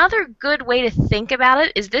 Another good way to think about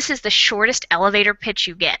it is this is the shortest elevator pitch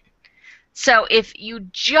you get. So if you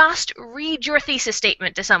just read your thesis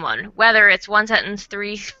statement to someone, whether it's one sentence,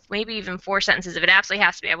 3, maybe even 4 sentences, if it absolutely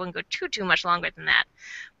has to be, I wouldn't go too much longer than that.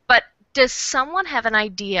 But does someone have an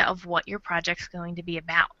idea of what your project's going to be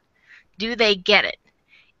about? Do they get it?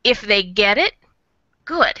 If they get it,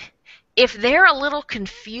 good. If they're a little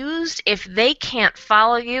confused, if they can't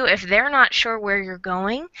follow you, if they're not sure where you're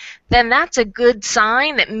going, then that's a good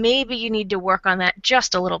sign that maybe you need to work on that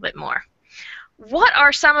just a little bit more. What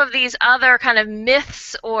are some of these other kind of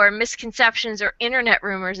myths or misconceptions or internet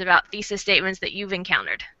rumors about thesis statements that you've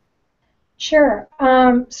encountered? Sure.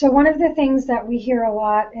 So one of the things that we hear a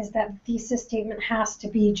lot is that the thesis statement has to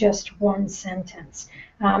be just one sentence.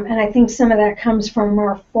 And I think some of that comes from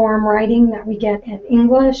our form writing that we get in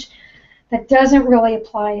English that doesn't really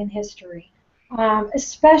apply in history.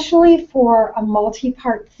 Especially for a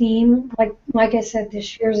multi-part theme, like I said,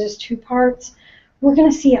 this year's is 2 parts, we're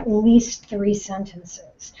going to see at least 3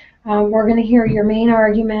 sentences. We're going to hear your main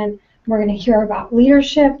argument, we're going to hear about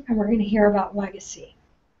leadership, and we're going to hear about legacy.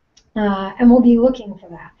 And we'll be looking for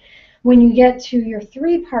that. When you get to your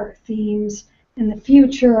 3-part themes in the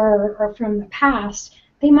future or from the past,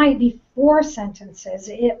 they might be 4 sentences.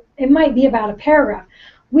 It might be about a paragraph.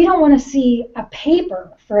 We don't want to see a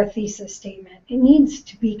paper for a thesis statement. It needs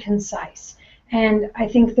to be concise. And I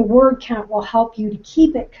think the word count will help you to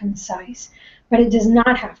keep it concise, but it does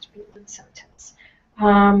not have to be 1 sentence.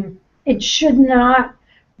 It should not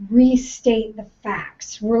restate the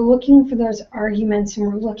facts. We're looking for those arguments, and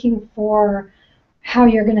we're looking for how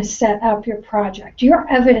you're going to set up your project. Your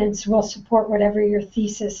evidence will support whatever your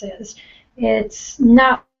thesis is. It's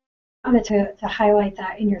not to highlight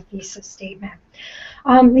that in your thesis statement.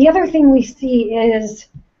 The other thing we see is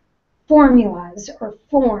formulas or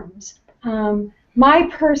forms. My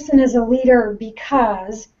person is a leader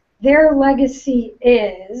because their legacy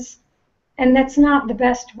is, and that's not the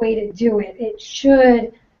best way to do it. It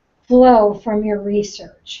should flow from your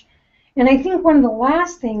research. And I think one of the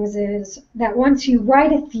last things is that once you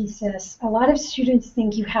write a thesis, a lot of students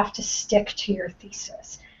think you have to stick to your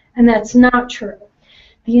thesis, and that's not true.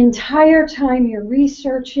 The entire time you're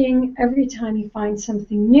researching, every time you find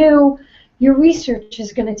something new, your research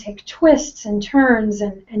is going to take twists and turns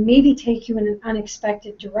and maybe take you in an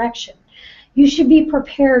unexpected direction. You should be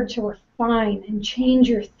prepared to refine and change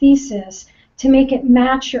your thesis to make it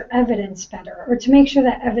match your evidence better, or to make sure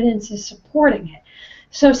that evidence is supporting it.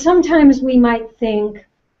 So sometimes we might think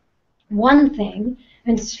one thing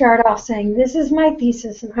and start off saying, this is my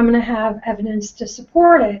thesis and I'm going to have evidence to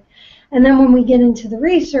support it. And then when we get into the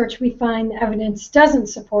research, we find the evidence doesn't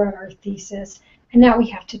support our thesis, and now we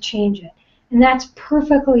have to change it. And that's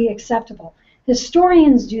perfectly acceptable.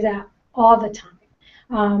 Historians do that all the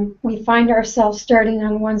time. We find ourselves starting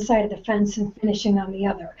on one side of the fence and finishing on the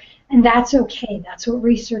other. And that's okay. That's what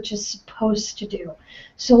research is supposed to do.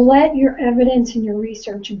 So let your evidence and your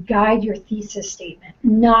research guide your thesis statement,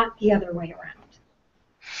 not the other way around.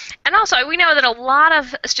 And also, we know that a lot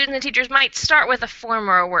of students and teachers might start with a form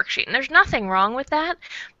or a worksheet, and there's nothing wrong with that,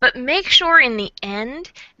 but make sure in the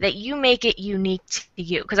end that you make it unique to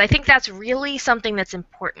you, because I think that's really something that's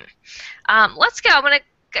important. Let's go. I'm going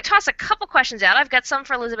to toss a couple questions out. I've got some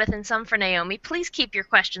for Elizabeth and some for Naomi. Please keep your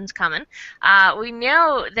questions coming. We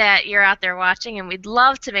know that you're out there watching, and we'd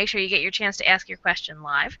love to make sure you get your chance to ask your question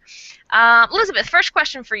live. Elizabeth, first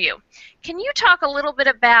question for you. Can you talk a little bit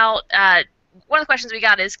about one of the questions we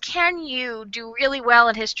got is, can you do really well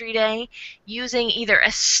at History Day using either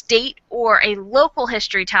a state or a local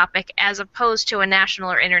history topic as opposed to a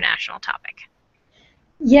national or international topic?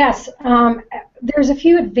 Yes, there's a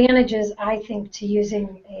few advantages, I think, to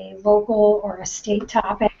using a local or a state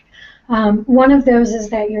topic. One of those is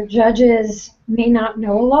that your judges may not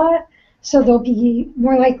know a lot, so they'll be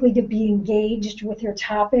more likely to be engaged with your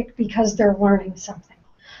topic because they're learning something.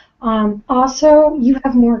 Also, you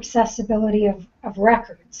have more accessibility of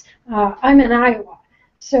records. I'm in Iowa,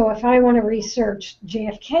 so if I want to research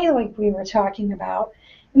JFK like we were talking about,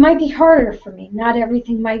 it might be harder for me. Not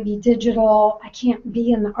everything might be digital. I can't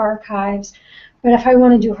be in the archives. But if I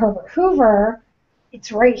want to do Herbert Hoover,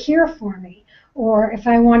 it's right here for me. Or if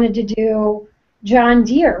I wanted to do John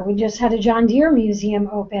Deere, we just had a John Deere museum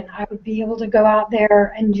open, I would be able to go out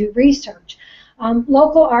there and do research.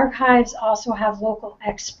 Local archives also have local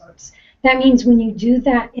experts. That means when you do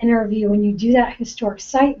that interview, when you do that historic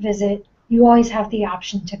site visit, you always have the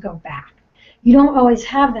option to go back. You don't always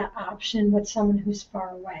have that option with someone who's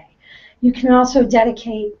far away. You can also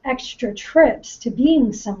dedicate extra trips to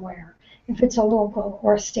being somewhere if it's a local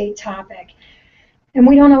or a state topic. And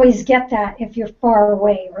we don't always get that if you're far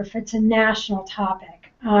away or if it's a national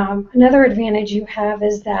topic. Another advantage you have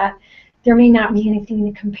is that there may not be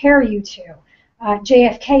anything to compare you to.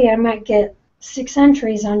 JFK, I might get 6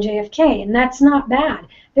 entries on JFK, and that's not bad.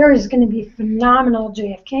 There is going to be phenomenal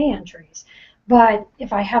JFK entries. But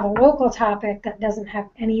if I have a local topic that doesn't have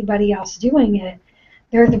anybody else doing it,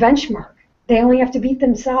 they're the benchmark. They only have to beat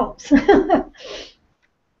themselves.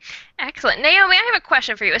 Excellent. Naomi, I have a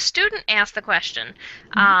question for you. A student asked the question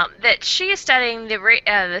that she is studying the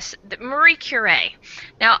Marie Curie.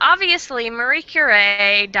 Now, obviously, Marie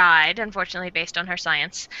Curie died, unfortunately, based on her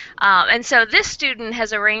science. And so this student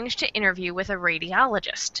has arranged to interview with a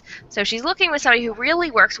radiologist. So she's looking with somebody who really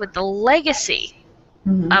works with the legacy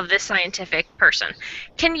of this scientific person.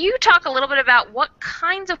 Can you talk a little bit about what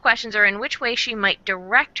kinds of questions or in which way she might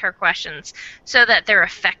direct her questions so that they're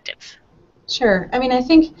effective? Sure. I mean, I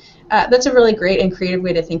think that's a really great and creative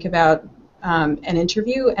way to think about an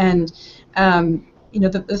interview. And you know,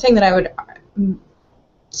 the thing that I would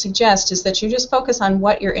suggest is that you just focus on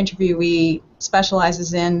what your interviewee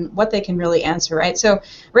specializes in, what they can really answer, right? So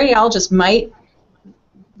radiologists might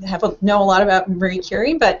know a lot about Marie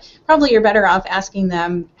Curie, but probably you're better off asking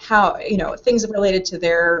them how, you know, things related to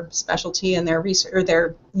their specialty and their research or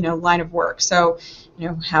their, you know, line of work. So, you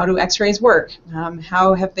know, how do X-rays work?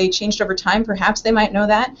 How have they changed over time? Perhaps they might know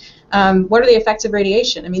that. What are the effects of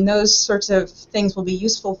radiation? I mean, those sorts of things will be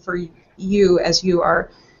useful for you as you are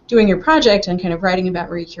doing your project and kind of writing about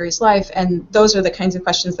Marie Curie's life. And those are the kinds of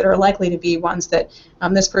questions that are likely to be ones that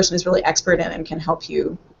this person is really expert in and can help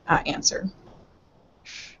you answer.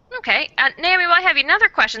 Okay. Naomi, while I have you, another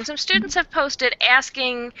question. Some students have posted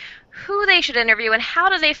asking who they should interview and how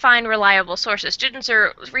do they find reliable sources. Students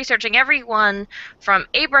are researching everyone from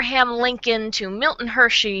Abraham Lincoln to Milton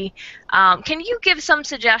Hershey. Can you give some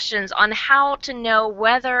suggestions on how to know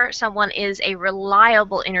whether someone is a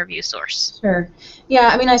reliable interview source? Sure. Yeah,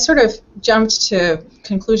 I mean, I sort of jumped to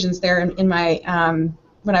conclusions there in my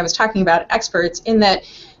when I was talking about experts, in that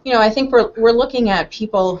I think we're looking at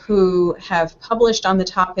people who have published on the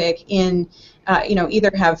topic in,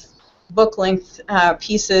 either have book-length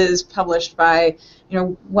pieces published by,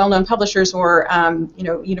 well-known publishers or,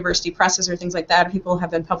 university presses or things like that. People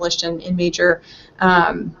have been published in major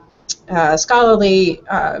scholarly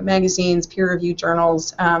magazines, peer-reviewed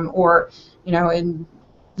journals, or, in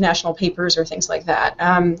national papers or things like that.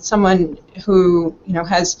 Someone who,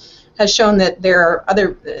 has shown that there are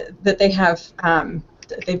other that they have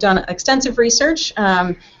they've done extensive research.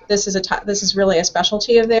 This is really a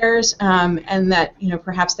specialty of theirs, and that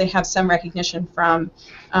perhaps they have some recognition from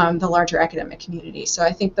the larger academic community. So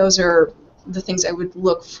I think those are the things I would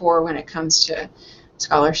look for when it comes to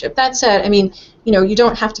scholarship. That said, I mean, you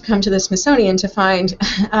don't have to come to the Smithsonian to find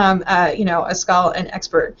a scholar, an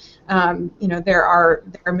expert. There are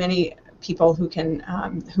many people who can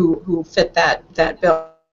who fit that bill.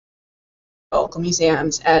 Local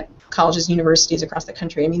museums at colleges and universities across the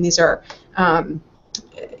country. I mean, these are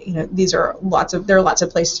there are lots of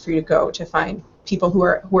places for you to go to find people who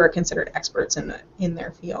are considered experts in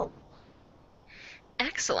their field.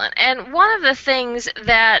 Excellent. And one of the things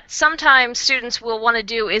that sometimes students will want to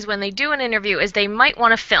do is when they do an interview is they might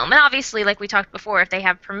want to film. And obviously, like we talked before, if they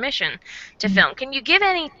have permission to film. Can you give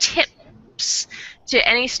any tips to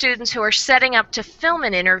any students who are setting up to film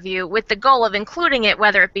an interview with the goal of including it,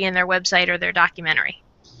 whether it be in their website or their documentary?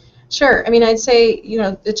 Sure. I mean, I'd say,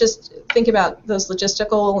 just think about those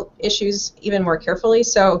logistical issues even more carefully.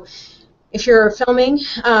 So if you're filming,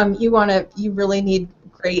 you really need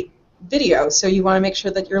great video. So you want to make sure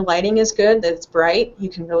that your lighting is good, that it's bright, you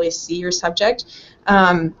can really see your subject.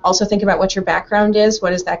 Also think about what your background is.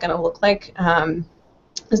 What is that going to look like?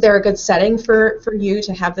 Is there a good setting for you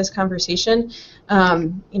to have this conversation?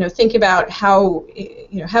 Think about how,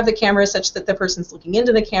 have the camera such that the person's looking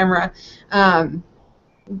into the camera,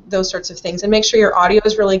 those sorts of things. And make sure your audio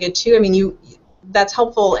is really good too. I mean, that's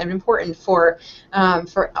helpful and important for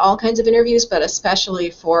all kinds of interviews, but especially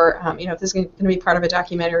for, if this is going to be part of a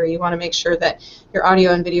documentary, you want to make sure that your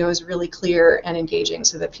audio and video is really clear and engaging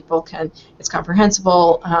so that it's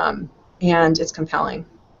comprehensible and it's compelling.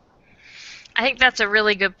 I think that's a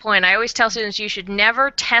really good point. I always tell students you should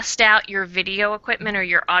never test out your video equipment or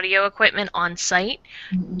your audio equipment on site.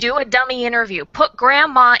 Mm-hmm. Do a dummy interview. Put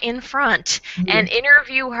grandma in front and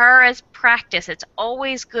interview her as practice. It's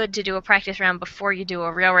always good to do a practice round before you do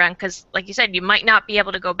a real round because, like you said, you might not be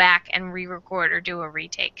able to go back and re-record or do a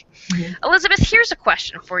retake. Mm-hmm. Elizabeth, here's a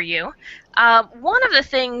question for you. One of the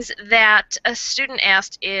things that a student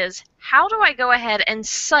asked is, how do I go ahead and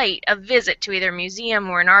cite a visit to either a museum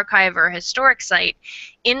or an archive or a historic site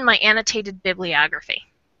in my annotated bibliography?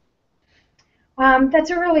 That's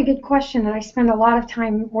a really good question, and I spend a lot of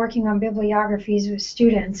time working on bibliographies with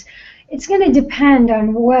students. It's going to depend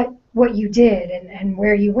on what you did and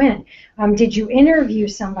where you went. Did you interview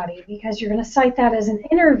somebody? Because you're going to cite that as an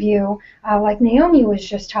interview, like Naomi was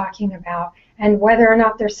just talking about. And whether or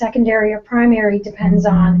not they're secondary or primary depends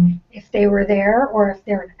on if they were there or if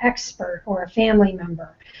they're an expert or a family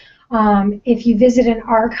member. If you visit an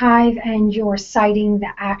archive and you're citing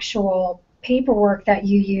the actual paperwork that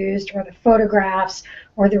you used or the photographs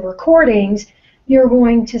or the recordings, you're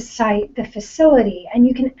going to cite the facility. And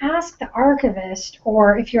you can ask the archivist,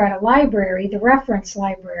 or if you're at a library, the reference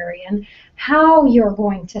librarian, how you're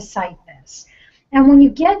going to cite this. And when you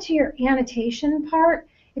get to your annotation part,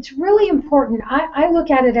 it's really important. I look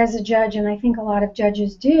at it as a judge, and I think a lot of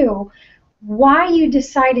judges do, why you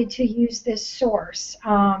decided to use this source.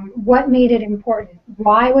 What made it important?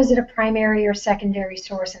 Why was it a primary or secondary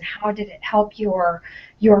source, and how did it help your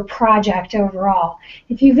project overall?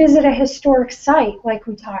 If you visit a historic site, like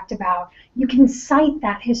we talked about, you can cite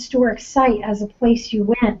that historic site as a place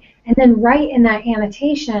you went, and then write in that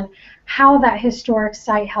annotation how that historic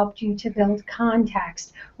site helped you to build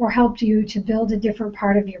context or helped you to build a different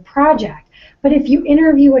part of your project. But if you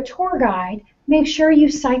interview a tour guide, make sure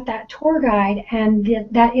you cite that tour guide and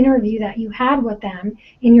that interview that you had with them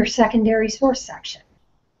in your secondary source section.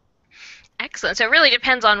 Excellent. So it really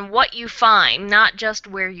depends on what you find, not just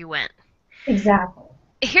where you went. Exactly.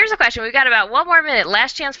 Here's a question. We've got about one more minute.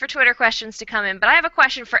 Last chance for Twitter questions to come in. But I have a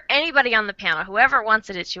question for anybody on the panel. Whoever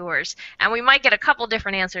wants it, it's yours. And we might get a couple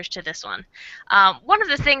different answers to this one. One of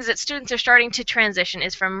the things that students are starting to transition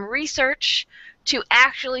is from research to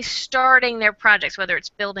actually starting their projects, whether it's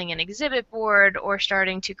building an exhibit board or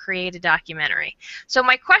starting to create a documentary. So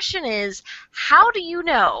my question is, how do you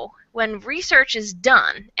know when research is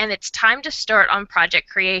done and it's time to start on project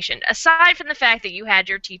creation, aside from the fact that you had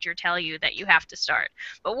your teacher tell you that you have to start?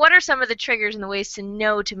 But what are some of the triggers and the ways to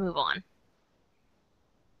know to move on?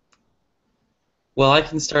 Well, I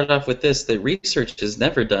can start off with this, that research is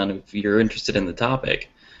never done if you're interested in the topic.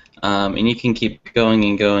 And you can keep going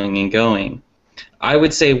and going and going. I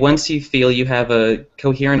would say once you feel you have a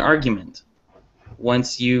coherent argument,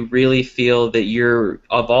 once you really feel that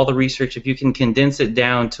of all the research, if you can condense it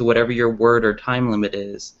down to whatever your word or time limit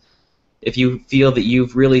is, if you feel that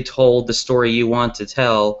you've really told the story you want to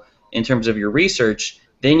tell in terms of your research,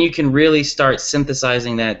 then you can really start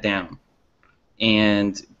synthesizing that down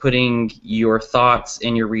and putting your thoughts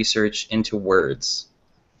and your research into words.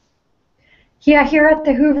 Yeah, here at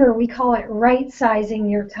the Hoover, we call it right-sizing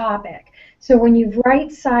your topic. So when you've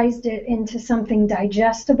right-sized it into something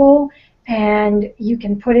digestible and you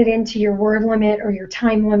can put it into your word limit or your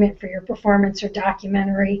time limit for your performance or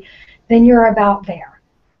documentary, then you're about there.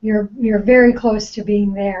 You're very close to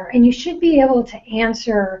being there. And you should be able to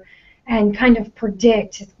answer and kind of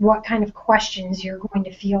predict what kind of questions you're going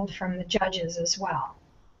to field from the judges as well.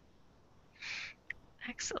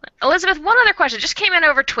 Excellent. Elizabeth, one other question just came in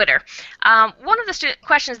over Twitter. One of the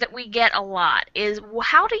questions that we get a lot is,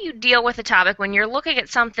 how do you deal with a topic when you're looking at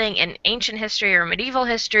something in ancient history or medieval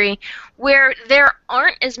history where there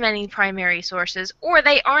aren't as many primary sources or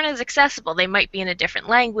they aren't as accessible? They might be in a different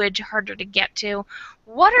language, harder to get to.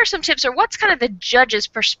 What are some tips, or what's kind of the judge's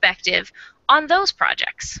perspective on those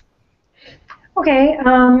projects? Okay,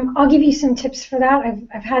 I'll give you some tips for that.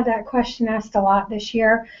 I've had that question asked a lot this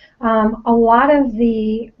year. A lot of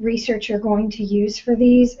the research you're going to use for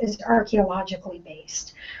these is archaeologically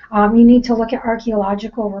based. You need to look at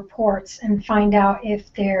archaeological reports and find out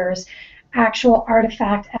if there's actual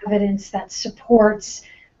artifact evidence that supports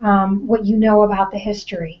what you know about the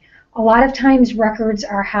history. A lot of times records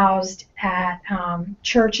are housed at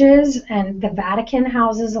churches, and the Vatican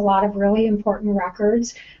houses a lot of really important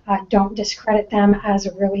records. Don't discredit them as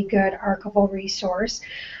a really good archival resource.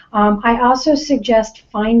 I also suggest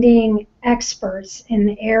finding experts in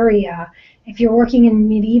the area. If you're working in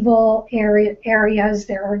medieval areas,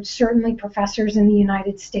 there are certainly professors in the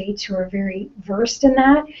United States who are very versed in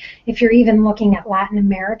that. If you're even looking at Latin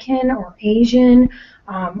American or Asian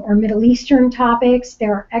or Middle Eastern topics,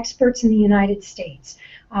 there are experts in the United States.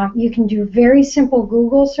 You can do very simple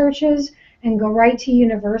Google searches and go right to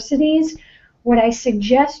universities. What I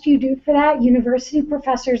suggest you do for that, university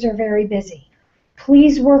professors are very busy.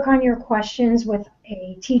 Please work on your questions with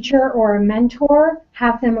a teacher or a mentor,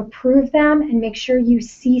 have them approve them, and make sure you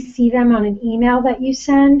CC them on an email that you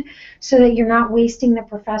send so that you're not wasting the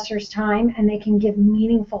professor's time and they can give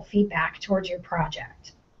meaningful feedback towards your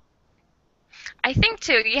project. I think,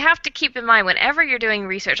 too, you have to keep in mind whenever you're doing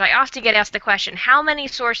research, I often get asked the question, how many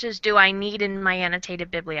sources do I need in my annotated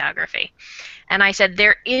bibliography? And I said,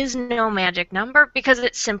 there is no magic number because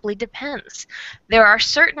it simply depends. There are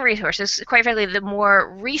certain resources, quite frankly, the more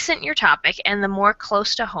recent your topic and the more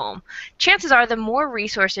close to home, chances are the more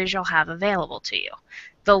resources you'll have available to you.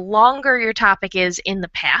 The longer your topic is in the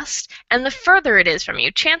past and the further it is from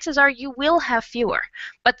you, chances are you will have fewer.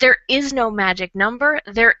 But there is no magic number.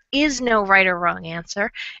 There is no right or wrong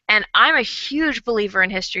answer. And I'm a huge believer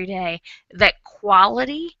in History Day that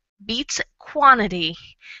quality beats quantity.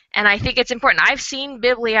 And I think it's important. I've seen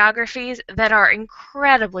bibliographies that are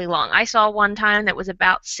incredibly long. I saw one time that was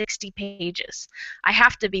about 60 pages. I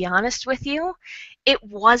have to be honest with you, it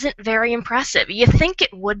wasn't very impressive. You think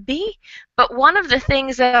it would be, but one of the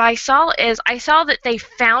things that I saw that they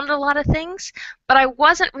found a lot of things, but I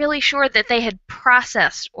wasn't really sure that they had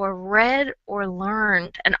processed or read or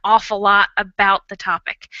learned an awful lot about the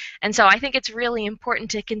topic. And so I think it's really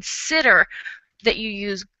important to consider that you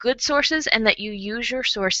use good sources and that you use your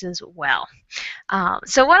sources well.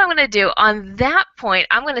 So what I'm going to do on that point,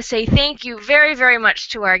 I'm going to say thank you very, very much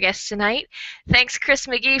to our guests tonight. Thanks Chris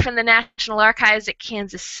McGee from the National Archives at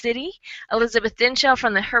Kansas City, Elizabeth Dinshell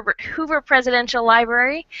from the Herbert Hoover Presidential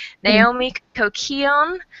Library, Naomi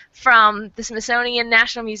Kokion from the Smithsonian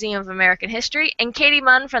National Museum of American History, and Katie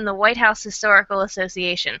Munn from the White House Historical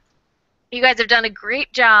Association. You guys have done a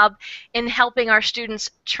great job in helping our students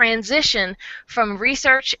transition from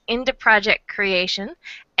research into project creation.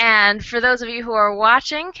 And for those of you who are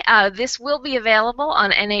watching, this will be available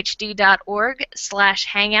on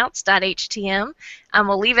nhd.org/hangouts.htm.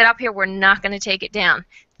 We'll leave it up here. We're not going to take it down.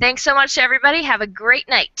 Thanks so much to everybody. Have a great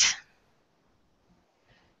night.